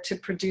word to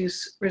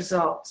produce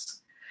results.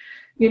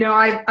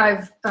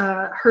 I've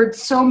heard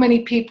so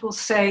many people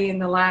say in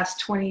the last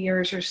 20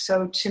 years or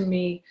so to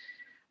me,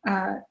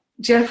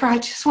 Jennifer, I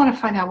just want to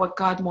find out what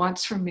God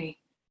wants from me.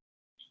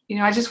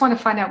 I just want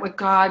to find out what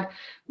God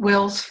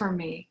wills for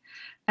me.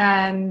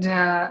 And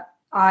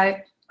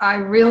I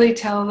really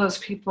tell those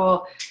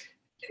people,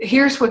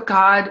 here's what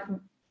God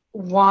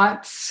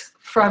wants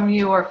from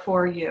you or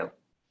for you.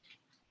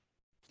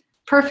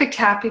 Perfect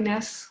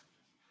happiness,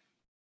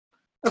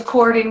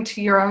 according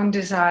to your own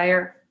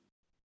desire,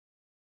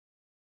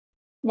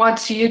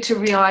 wants you to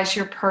realize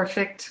you're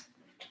perfect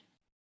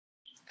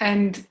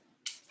and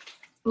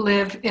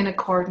live in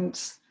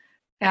accordance.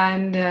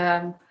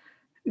 And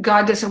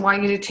God doesn't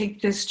want you to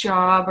take this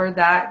job or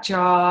that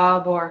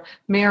job or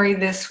marry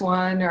this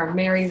one or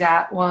marry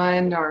that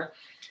one or,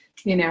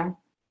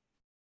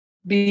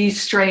 be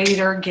straight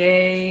or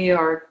gay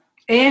or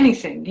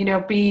anything,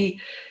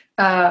 be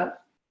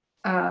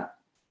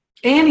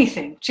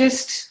anything.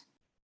 Just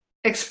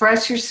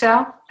express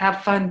yourself,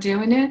 have fun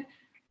doing it,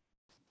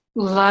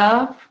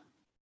 love.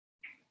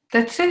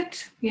 That's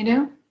it,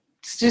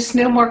 It's just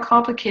no more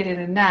complicated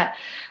than that.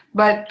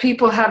 But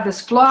people have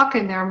this block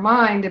in their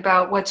mind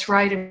about what's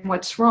right and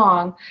what's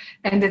wrong,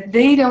 and that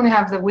they don't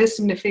have the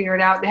wisdom to figure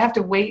it out. They have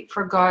to wait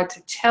for God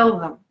to tell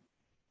them.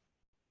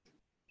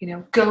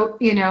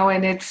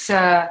 And it's,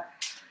 there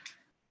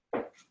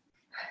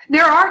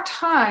are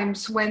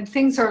times when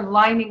things are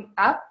lining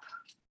up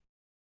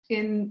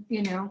and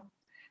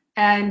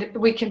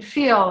we can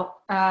feel,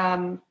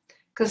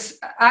 because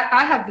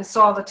I have this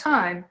all the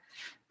time,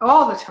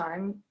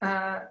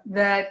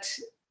 that,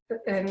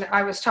 and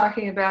I was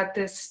talking about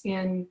this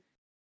in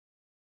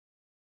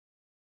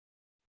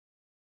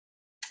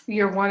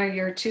year 1 or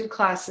year 2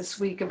 class this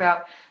week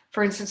about,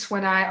 for instance,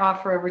 when I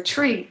offer a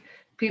retreat,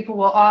 people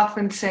will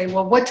often say,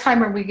 well, what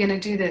time are we going to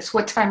do this?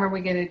 What time are we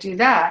going to do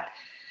that?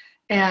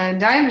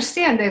 And I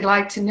understand they'd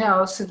like to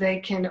know so they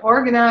can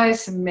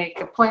organize and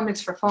make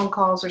appointments for phone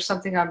calls or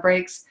something on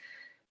breaks.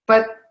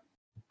 But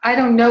I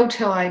don't know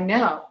till I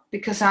know,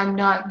 because I'm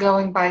not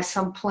going by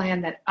some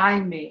plan that I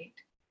made.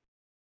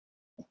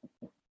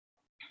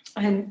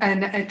 And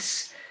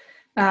it's,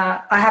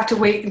 I have to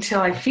wait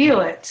until I feel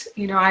it.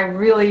 I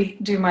really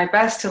do my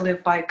best to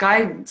live by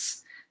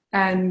guidance.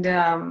 And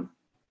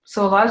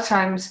so a lot of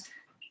times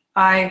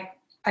I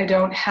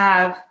don't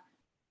have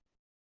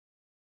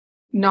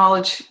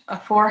knowledge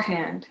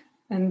beforehand.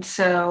 And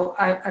so,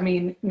 I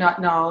mean,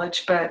 not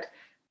knowledge, but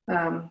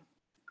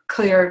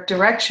clear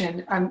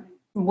direction. I'm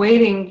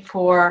waiting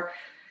for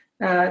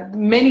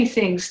many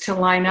things to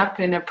line up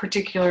in a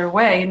particular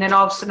way. And then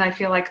all of a sudden I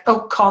feel like,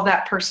 oh, call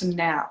that person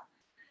now.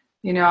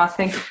 I'll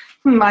think,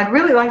 I'd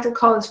really like to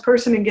call this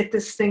person and get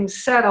this thing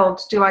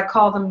settled. Do I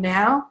call them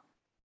now?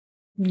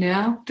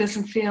 No,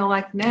 doesn't feel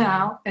like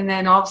now. And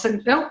then all of a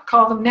sudden, nope,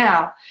 call them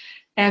now.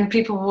 And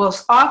people will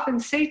often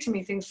say to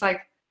me things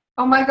like,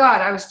 oh my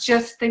God, I was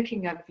just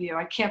thinking of you.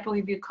 I can't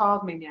believe you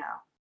called me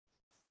now.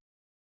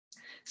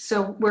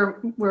 So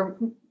we're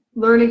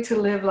learning to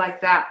live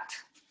like that.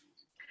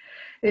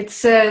 It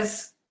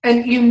says,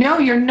 and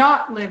you're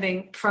not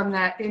living from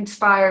that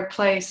inspired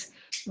place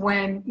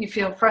when you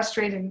feel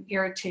frustrated and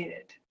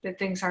irritated that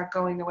things aren't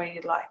going the way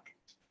you'd like.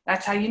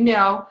 That's how you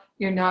know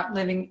you're not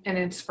living an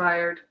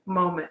inspired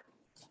moment.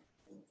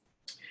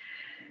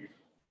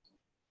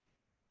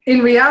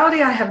 In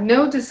reality, I have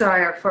no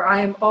desire, for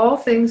I am all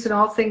things and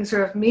all things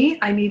are of me.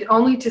 I need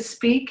only to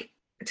think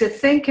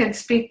and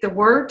speak the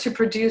word to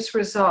produce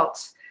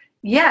results.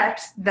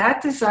 Yet,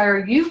 that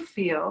desire you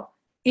feel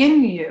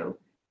in you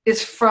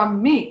is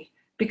from me,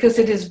 because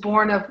it is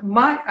born of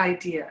my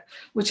idea,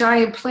 which I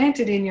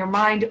implanted in your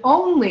mind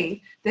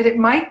only that it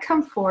might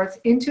come forth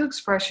into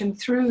expression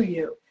through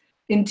you.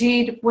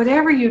 Indeed,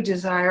 whatever you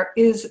desire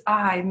is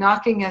I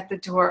knocking at the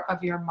door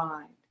of your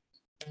mind.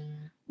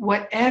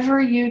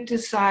 Whatever you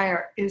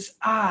desire is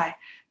I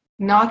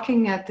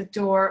knocking at the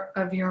door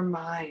of your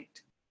mind.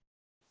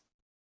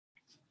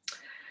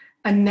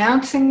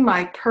 Announcing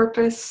my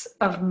purpose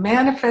of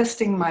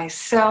manifesting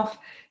myself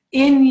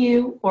in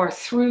you or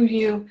through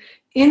you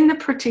in the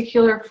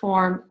particular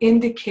form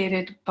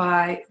indicated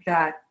by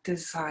that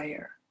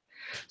desire.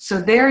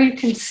 So there you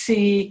can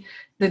see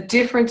the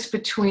difference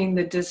between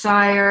the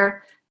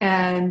desire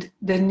and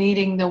the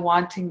needing, the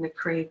wanting, the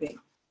craving.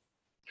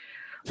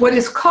 What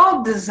is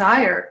called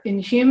desire in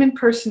human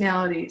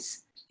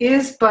personalities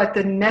is but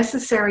the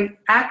necessary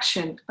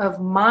action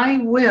of my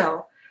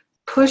will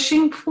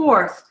pushing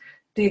forth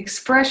the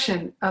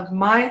expression of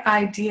my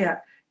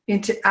idea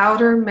into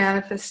outer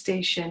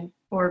manifestation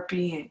or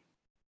being.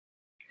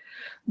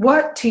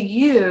 What to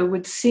you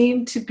would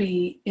seem to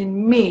be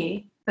in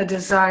me a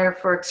desire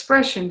for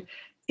expression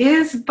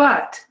is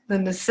but the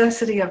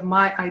necessity of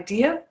my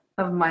idea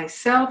of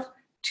myself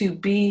to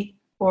be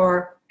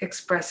or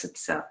express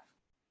itself.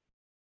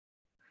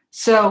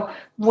 So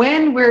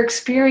when we're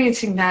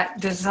experiencing that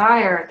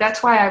desire,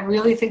 that's why I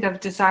really think of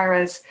desire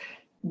as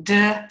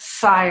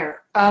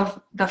desire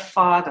of the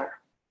Father,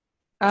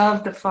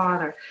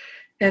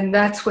 And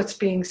that's what's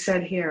being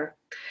said here.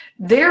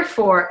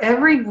 Therefore,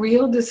 every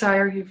real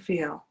desire you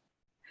feel,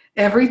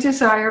 every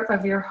desire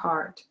of your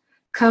heart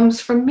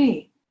comes from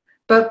me,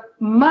 but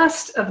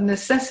must of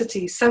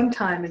necessity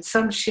sometime in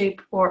some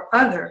shape or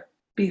other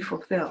be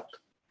fulfilled.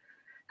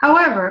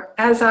 However,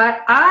 as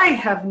I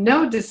have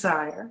no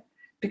desire,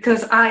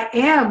 because I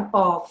am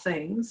all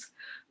things,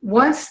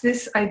 once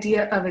this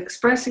idea of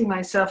expressing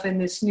myself in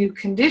this new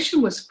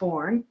condition was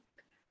born,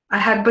 I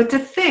had but to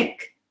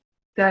think,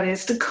 that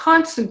is, to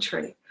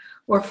concentrate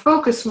or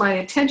focus my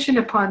attention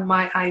upon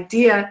my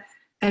idea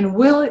and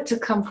will it to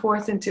come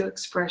forth into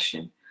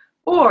expression.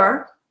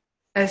 Or,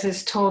 as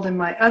is told in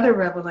my other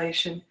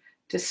revelation,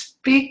 to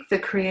speak the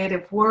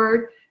creative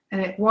word,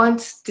 and at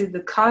once did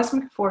the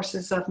cosmic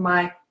forces of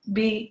my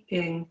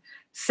being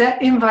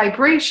set in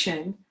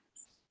vibration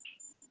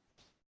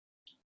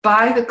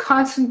by the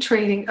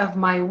concentrating of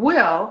my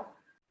will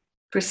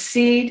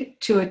proceed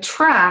to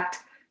attract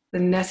the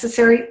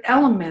necessary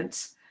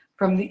elements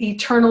from the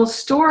eternal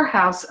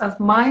storehouse of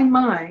my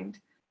mind,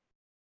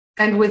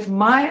 and with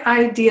my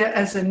idea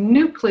as a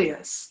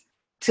nucleus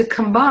to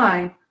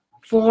combine,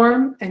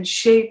 form, and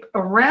shape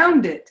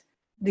around it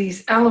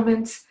these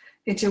elements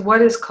into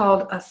what is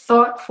called a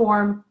thought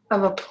form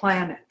of a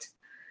planet,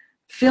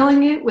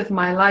 filling it with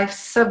my life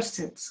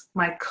substance,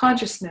 my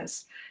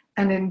consciousness,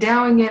 and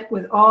endowing it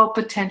with all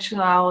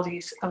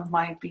potentialities of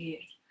my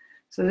being.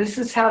 So this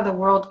is how the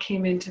world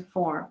came into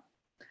form.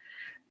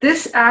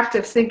 This act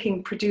of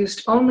thinking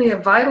produced only a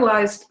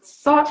vitalized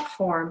thought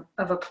form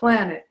of a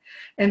planet,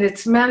 and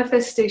its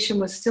manifestation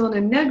was still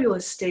in a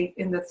nebulous state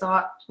in the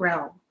thought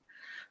realm.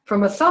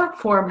 From a thought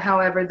form,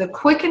 however, the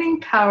quickening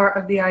power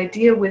of the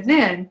idea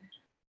within,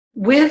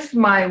 with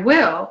my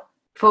will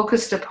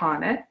focused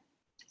upon it,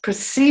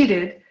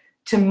 proceeded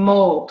to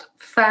mold,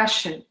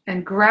 fashion,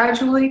 and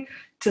gradually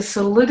to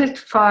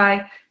solidify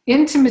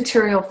into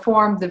material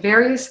form the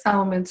various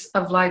elements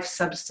of life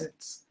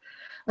substance,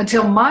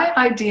 until my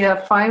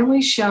idea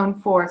finally shone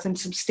forth in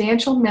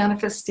substantial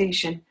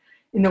manifestation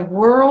in the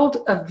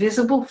world of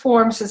visible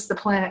forms as the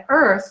planet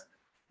Earth,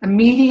 a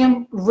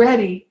medium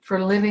ready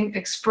for living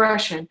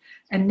expression,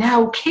 and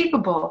now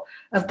capable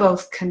of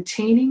both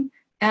containing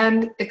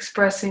and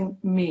expressing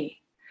me.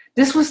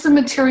 This was the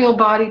material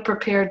body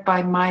prepared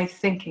by my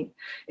thinking,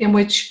 in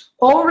which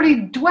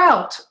already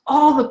dwelt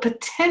all the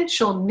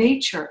potential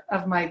nature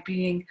of my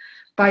being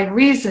by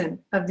reason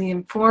of the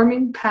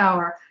informing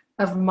power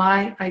of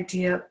my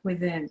idea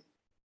within.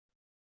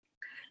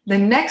 The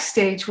next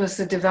stage was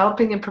the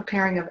developing and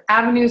preparing of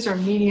avenues or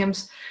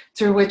mediums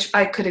through which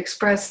I could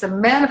express the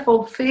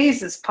manifold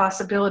phases,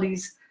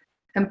 possibilities,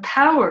 and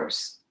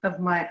powers of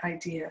my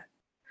idea.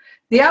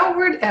 The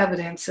outward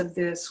evidence of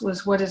this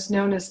was what is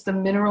known as the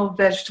mineral,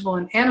 vegetable,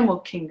 and animal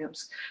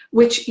kingdoms,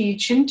 which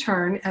each in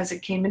turn, as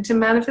it came into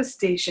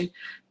manifestation,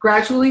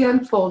 gradually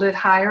unfolded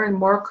higher and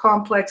more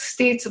complex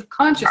states of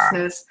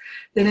consciousness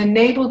that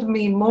enabled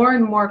me more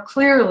and more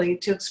clearly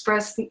to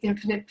express the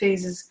infinite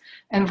phases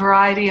and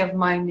variety of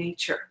my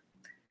nature.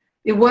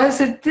 It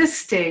was at this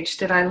stage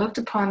that I looked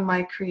upon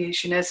my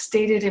creation, as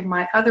stated in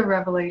my other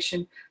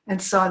revelation, and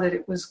saw that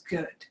it was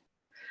good.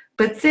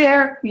 But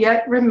there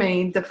yet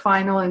remained the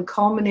final and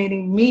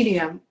culminating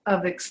medium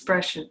of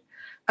expression.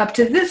 Up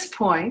to this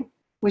point,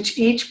 which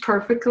each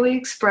perfectly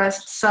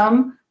expressed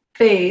some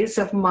phase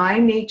of my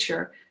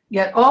nature,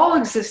 yet all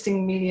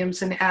existing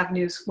mediums and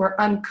avenues were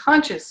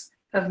unconscious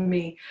of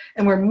me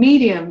and were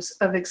mediums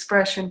of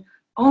expression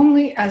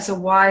only as a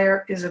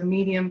wire is a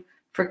medium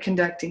for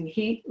conducting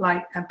heat,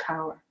 light, and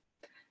power.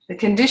 The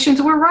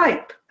conditions were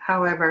ripe,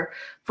 however,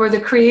 for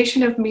the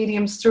creation of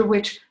mediums through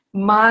which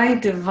my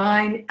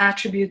divine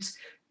attributes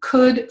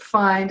could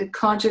find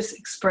conscious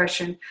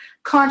expression,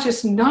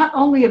 conscious not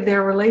only of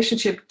their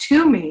relationship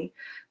to me,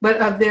 but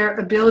of their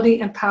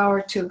ability and power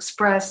to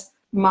express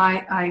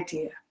my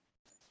idea.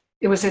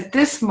 It was at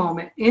this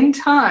moment in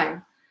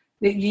time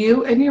that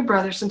you and your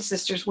brothers and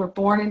sisters were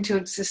born into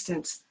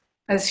existence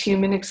as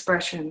human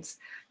expressions,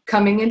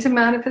 coming into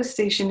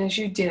manifestation as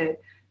you did,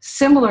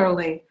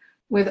 similarly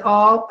with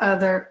all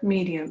other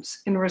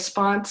mediums, in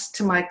response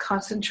to my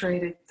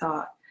concentrated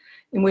thought,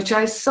 in which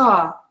I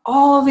saw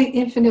all the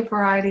infinite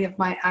variety of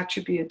my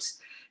attributes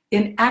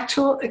in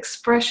actual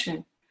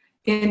expression,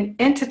 in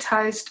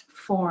entitized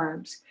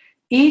forms,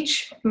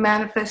 each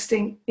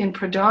manifesting in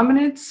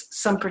predominance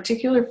some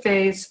particular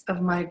phase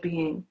of my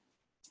being,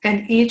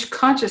 and each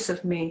conscious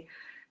of me,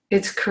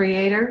 its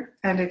creator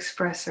and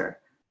expresser.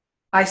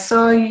 I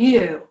saw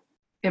you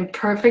in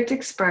perfect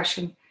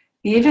expression,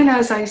 even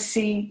as I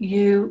see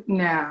you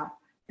now,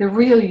 the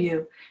real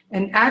you,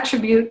 an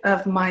attribute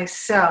of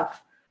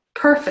myself,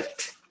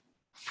 perfect.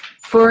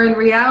 For in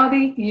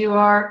reality, you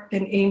are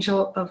an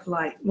angel of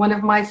light, one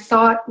of my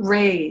thought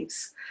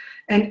rays,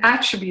 an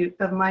attribute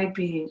of my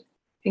being,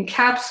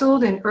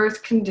 encapsulated in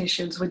earth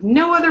conditions with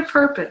no other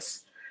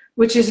purpose,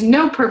 which is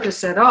no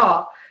purpose at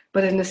all,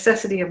 but a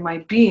necessity of my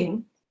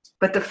being,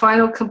 but the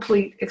final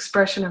complete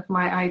expression of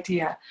my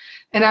idea.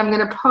 And I'm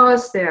going to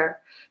pause there.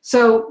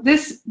 So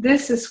this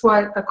is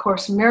what A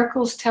Course in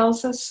Miracles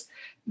tells us,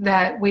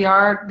 that we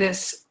are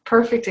this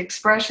perfect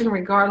expression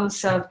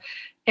regardless of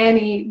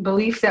any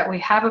belief that we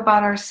have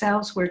about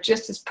ourselves. We're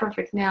just as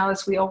perfect now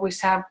as we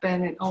always have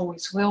been and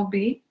always will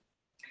be.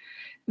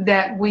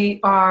 That we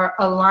are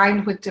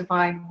aligned with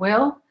divine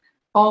will,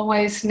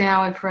 always,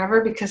 now, and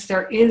forever, because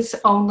there is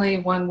only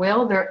one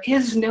will. There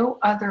is no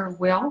other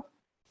will.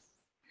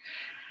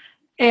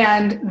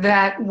 And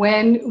that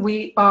when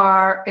we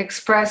are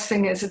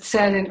expressing, as it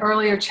said in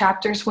earlier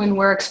chapters, when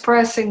we're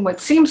expressing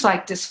what seems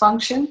like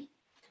dysfunction,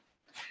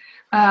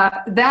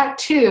 that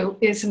too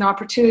is an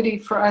opportunity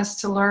for us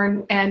to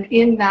learn. And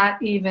in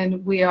that,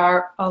 even, we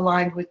are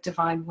aligned with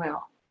divine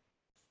will.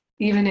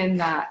 Even in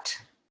that.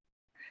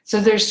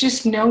 So there's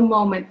just no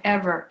moment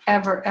ever,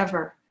 ever,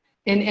 ever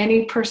in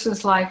any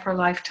person's life or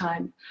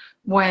lifetime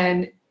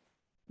when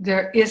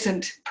there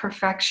isn't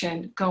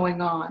perfection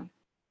going on.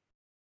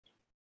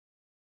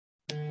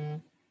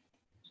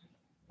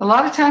 A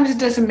lot of times it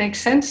doesn't make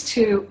sense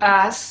to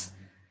us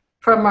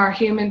from our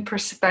human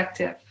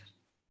perspective.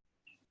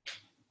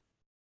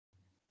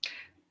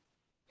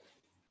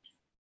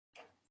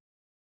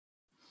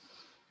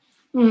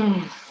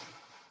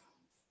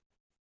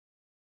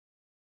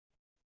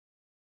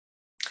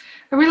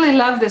 I really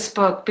love this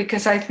book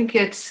because I think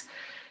it's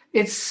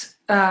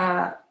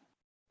in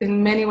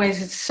many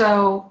ways it's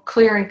so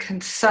clear and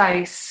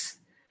concise,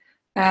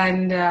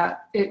 and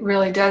it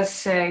really does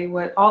say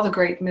what all the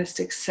great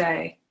mystics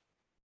say.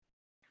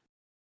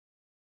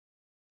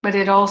 But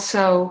it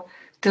also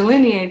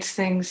delineates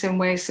things in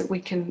ways that we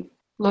can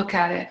look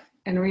at it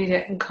and read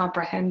it and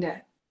comprehend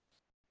it.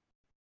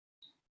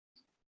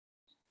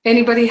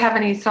 Anybody have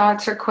any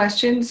thoughts or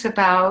questions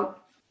about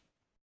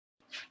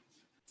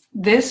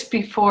this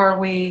before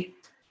we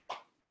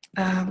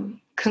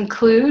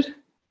conclude?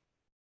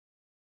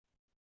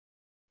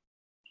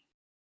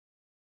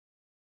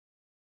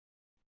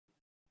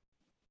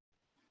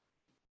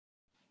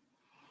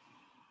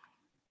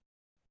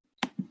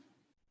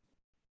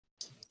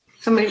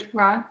 Somebody,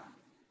 Ron?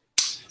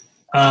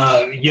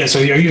 Yes,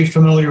 are you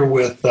familiar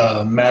with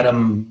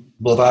Madame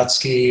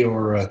Blavatsky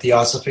or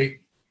Theosophy?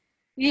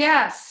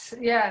 Yes,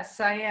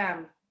 I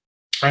am.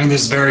 I think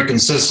this is very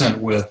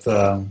consistent with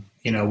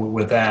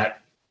with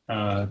that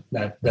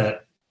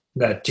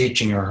that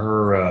teaching or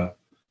her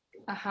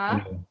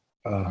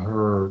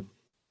her,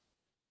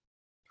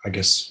 I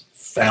guess,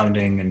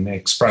 founding and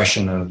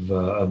expression of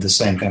the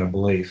same kind of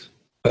belief.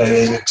 But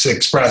it's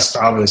expressed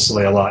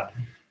obviously a lot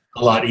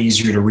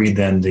easier to read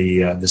than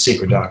the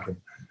Secret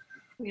Doctrine.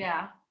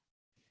 Yeah,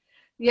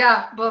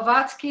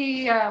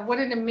 Blavatsky, what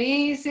an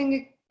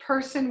amazing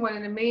person, what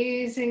an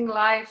amazing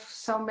life,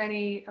 so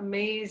many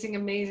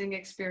amazing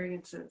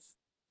experiences.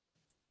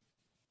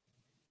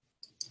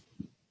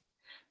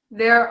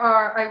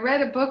 I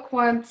read a book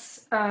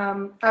once,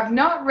 I've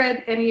not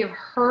read any of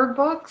her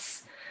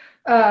books,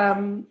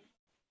 I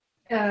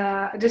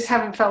just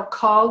haven't felt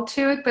called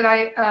to it, but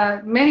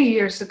I, many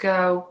years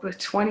ago,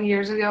 20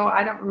 years ago,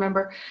 I don't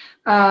remember,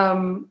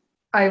 I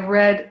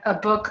read a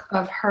book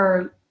of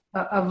her,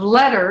 of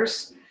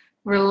letters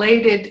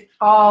related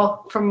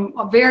all from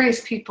various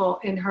people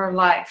in her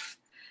life.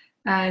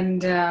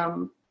 And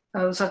it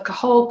was like a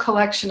whole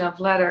collection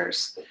of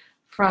letters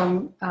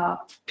from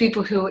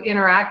people who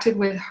interacted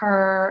with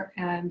her.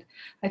 And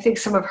I think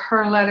some of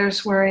her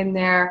letters were in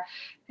there,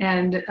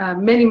 and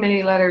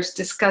many letters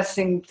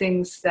discussing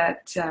things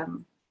that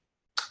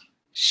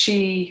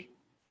she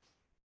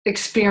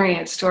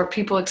experienced or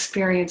people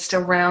experienced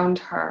around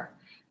her.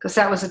 Because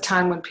that was a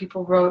time when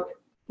people wrote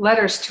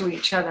letters to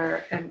each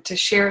other and to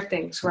share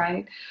things,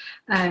 right?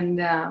 And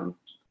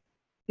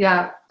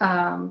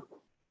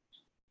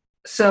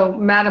so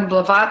Madame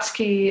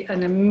Blavatsky,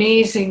 an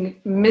amazing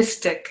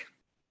mystic,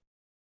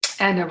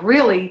 and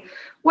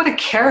what a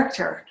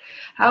character.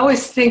 I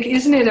always think,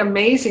 isn't it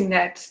amazing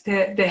that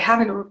they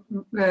haven't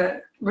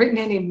written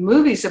any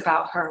movies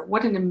about her?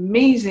 What an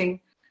amazing,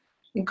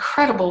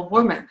 incredible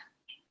woman.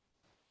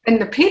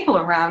 And the people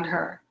around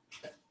her.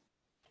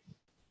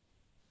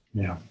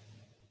 Yeah.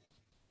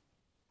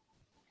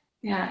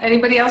 Yeah.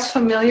 Anybody else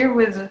familiar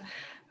with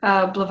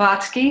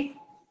Blavatsky?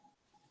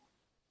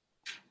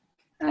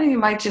 You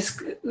might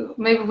just,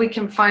 maybe we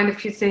can find a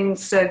few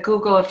things,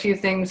 Google a few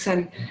things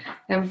and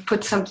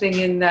put something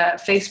in the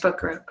Facebook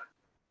group.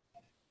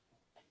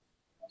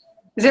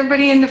 Is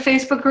everybody in the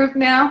Facebook group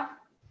now?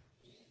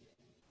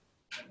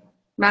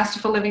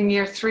 Masterful Living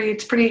Year 3.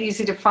 It's pretty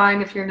easy to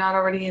find if you're not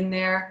already in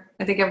there.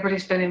 I think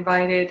everybody's been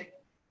invited.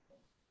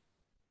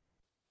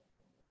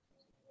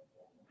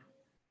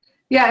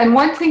 Yeah, and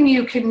one thing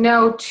you can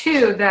know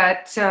too,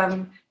 that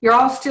you're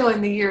all still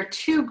in the Year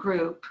 2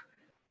 group.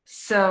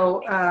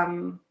 So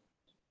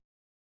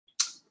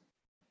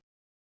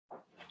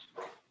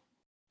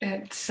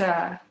it's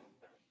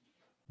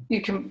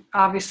you can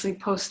obviously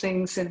post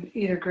things in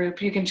either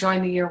group. You can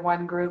join the Year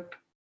 1 group.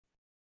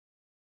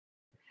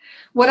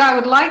 What I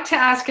would like to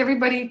ask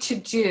everybody to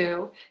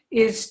do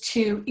is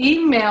to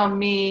email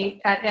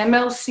me at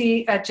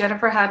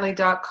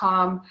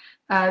mlc@jenniferhadley.com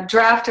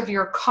draft of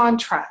your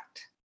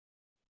contract.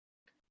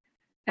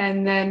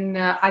 And then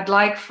I'd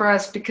like for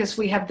us, because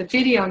we have the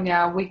video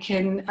now, we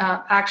can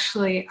I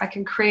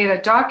can create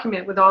a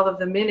document with all of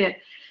them in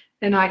it,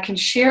 and I can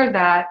share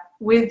that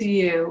with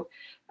you.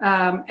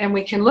 And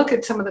we can look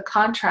at some of the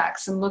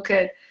contracts and look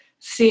at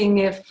seeing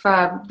if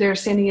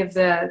there's any of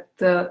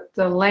the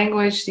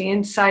language, the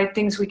insight,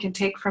 things we can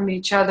take from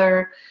each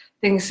other,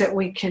 things that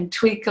we can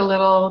tweak a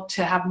little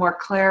to have more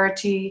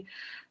clarity.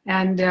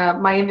 And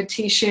my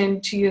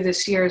invitation to you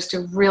this year is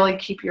to really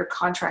keep your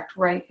contract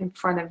right in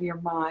front of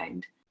your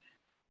mind,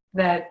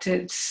 that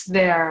it's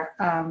there,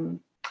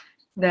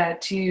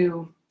 that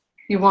you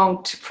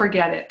won't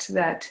forget it,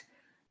 that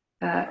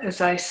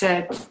as I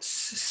said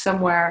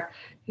somewhere,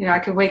 I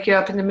could wake you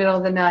up in the middle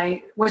of the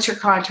night, what's your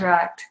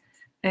contract?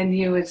 And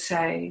you would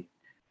say,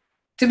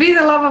 to be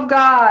the love of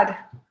God,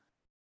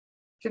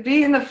 to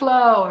be in the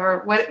flow,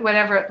 or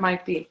whatever it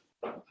might be.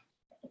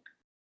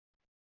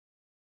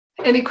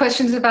 Any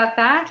questions about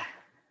that?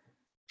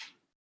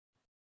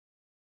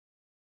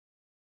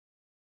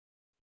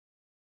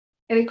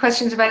 Any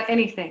questions about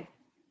anything?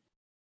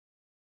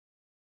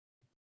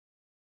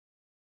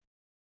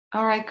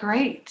 All right,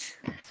 great.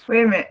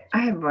 Wait a minute,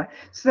 I have one.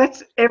 So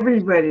that's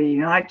everybody,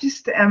 not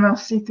just the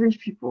MLC3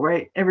 people,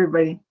 right?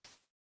 Everybody.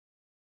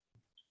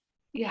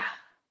 Yeah.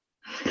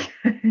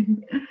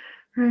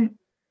 Right.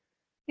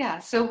 Yeah,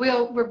 so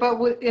we're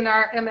both in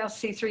our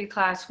MLC3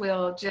 class,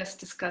 we'll just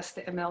discuss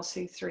the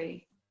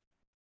MLC3.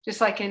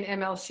 Just like in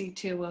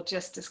MLC2, we'll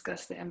just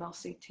discuss the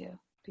MLC2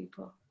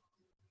 people.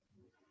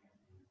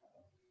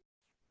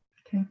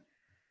 Okay.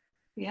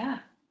 Yeah,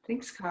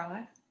 thanks,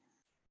 Carla.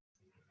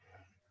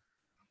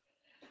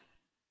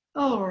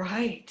 All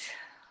right,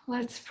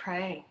 let's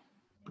pray.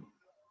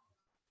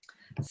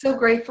 So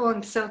grateful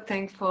and so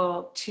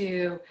thankful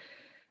to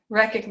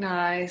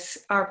recognize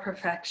our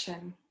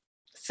perfection.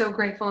 So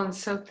grateful and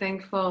so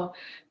thankful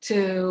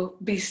to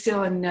be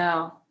still and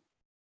know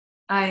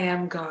I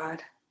am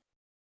God.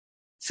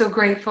 So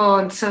grateful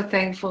and so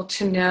thankful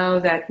to know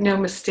that no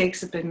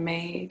mistakes have been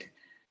made,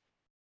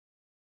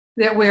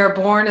 that we are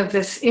born of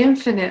this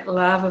infinite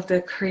love of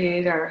the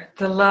Creator.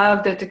 The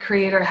love that the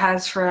Creator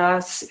has for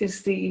us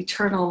is the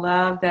eternal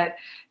love that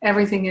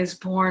everything is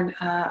born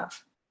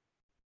of.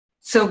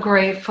 So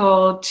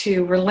grateful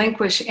to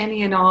relinquish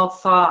any and all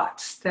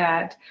thoughts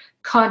that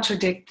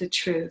contradict the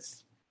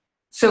truth.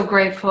 So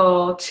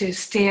grateful to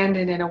stand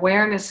in an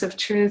awareness of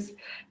truth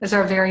as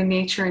our very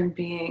nature and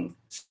being.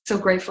 So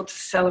grateful to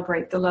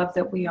celebrate the love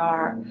that we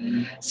are.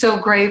 So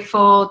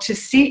grateful to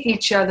see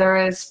each other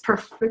as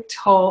perfect,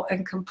 whole,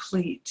 and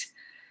complete.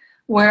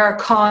 We're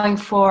calling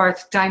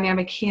forth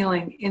dynamic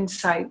healing,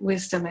 insight,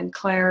 wisdom, and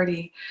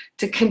clarity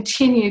to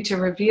continue to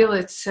reveal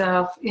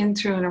itself in,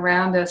 through, and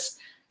around us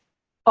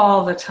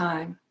all the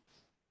time.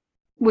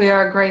 We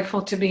are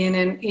grateful to be in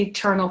an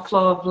eternal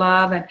flow of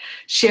love and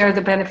share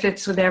the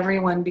benefits with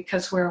everyone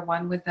because we're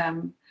one with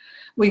them.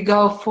 We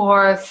go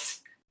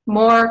forth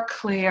more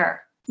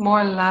clear,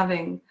 more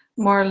loving,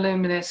 more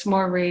luminous,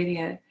 more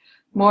radiant,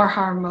 more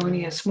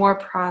harmonious, more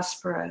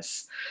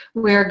prosperous.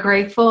 We are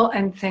grateful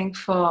and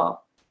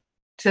thankful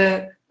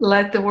to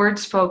let the word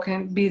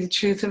spoken be the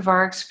truth of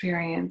our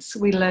experience.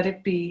 We let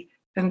it be,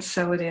 and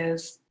so it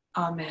is.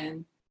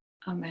 Amen.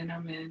 Amen.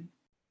 Amen.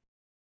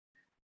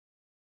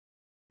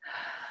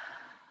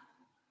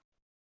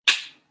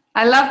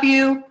 I love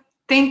you.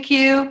 Thank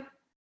you.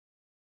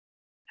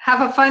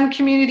 Have a fun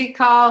community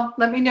call.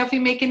 Let me know if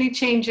you make any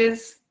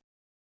changes.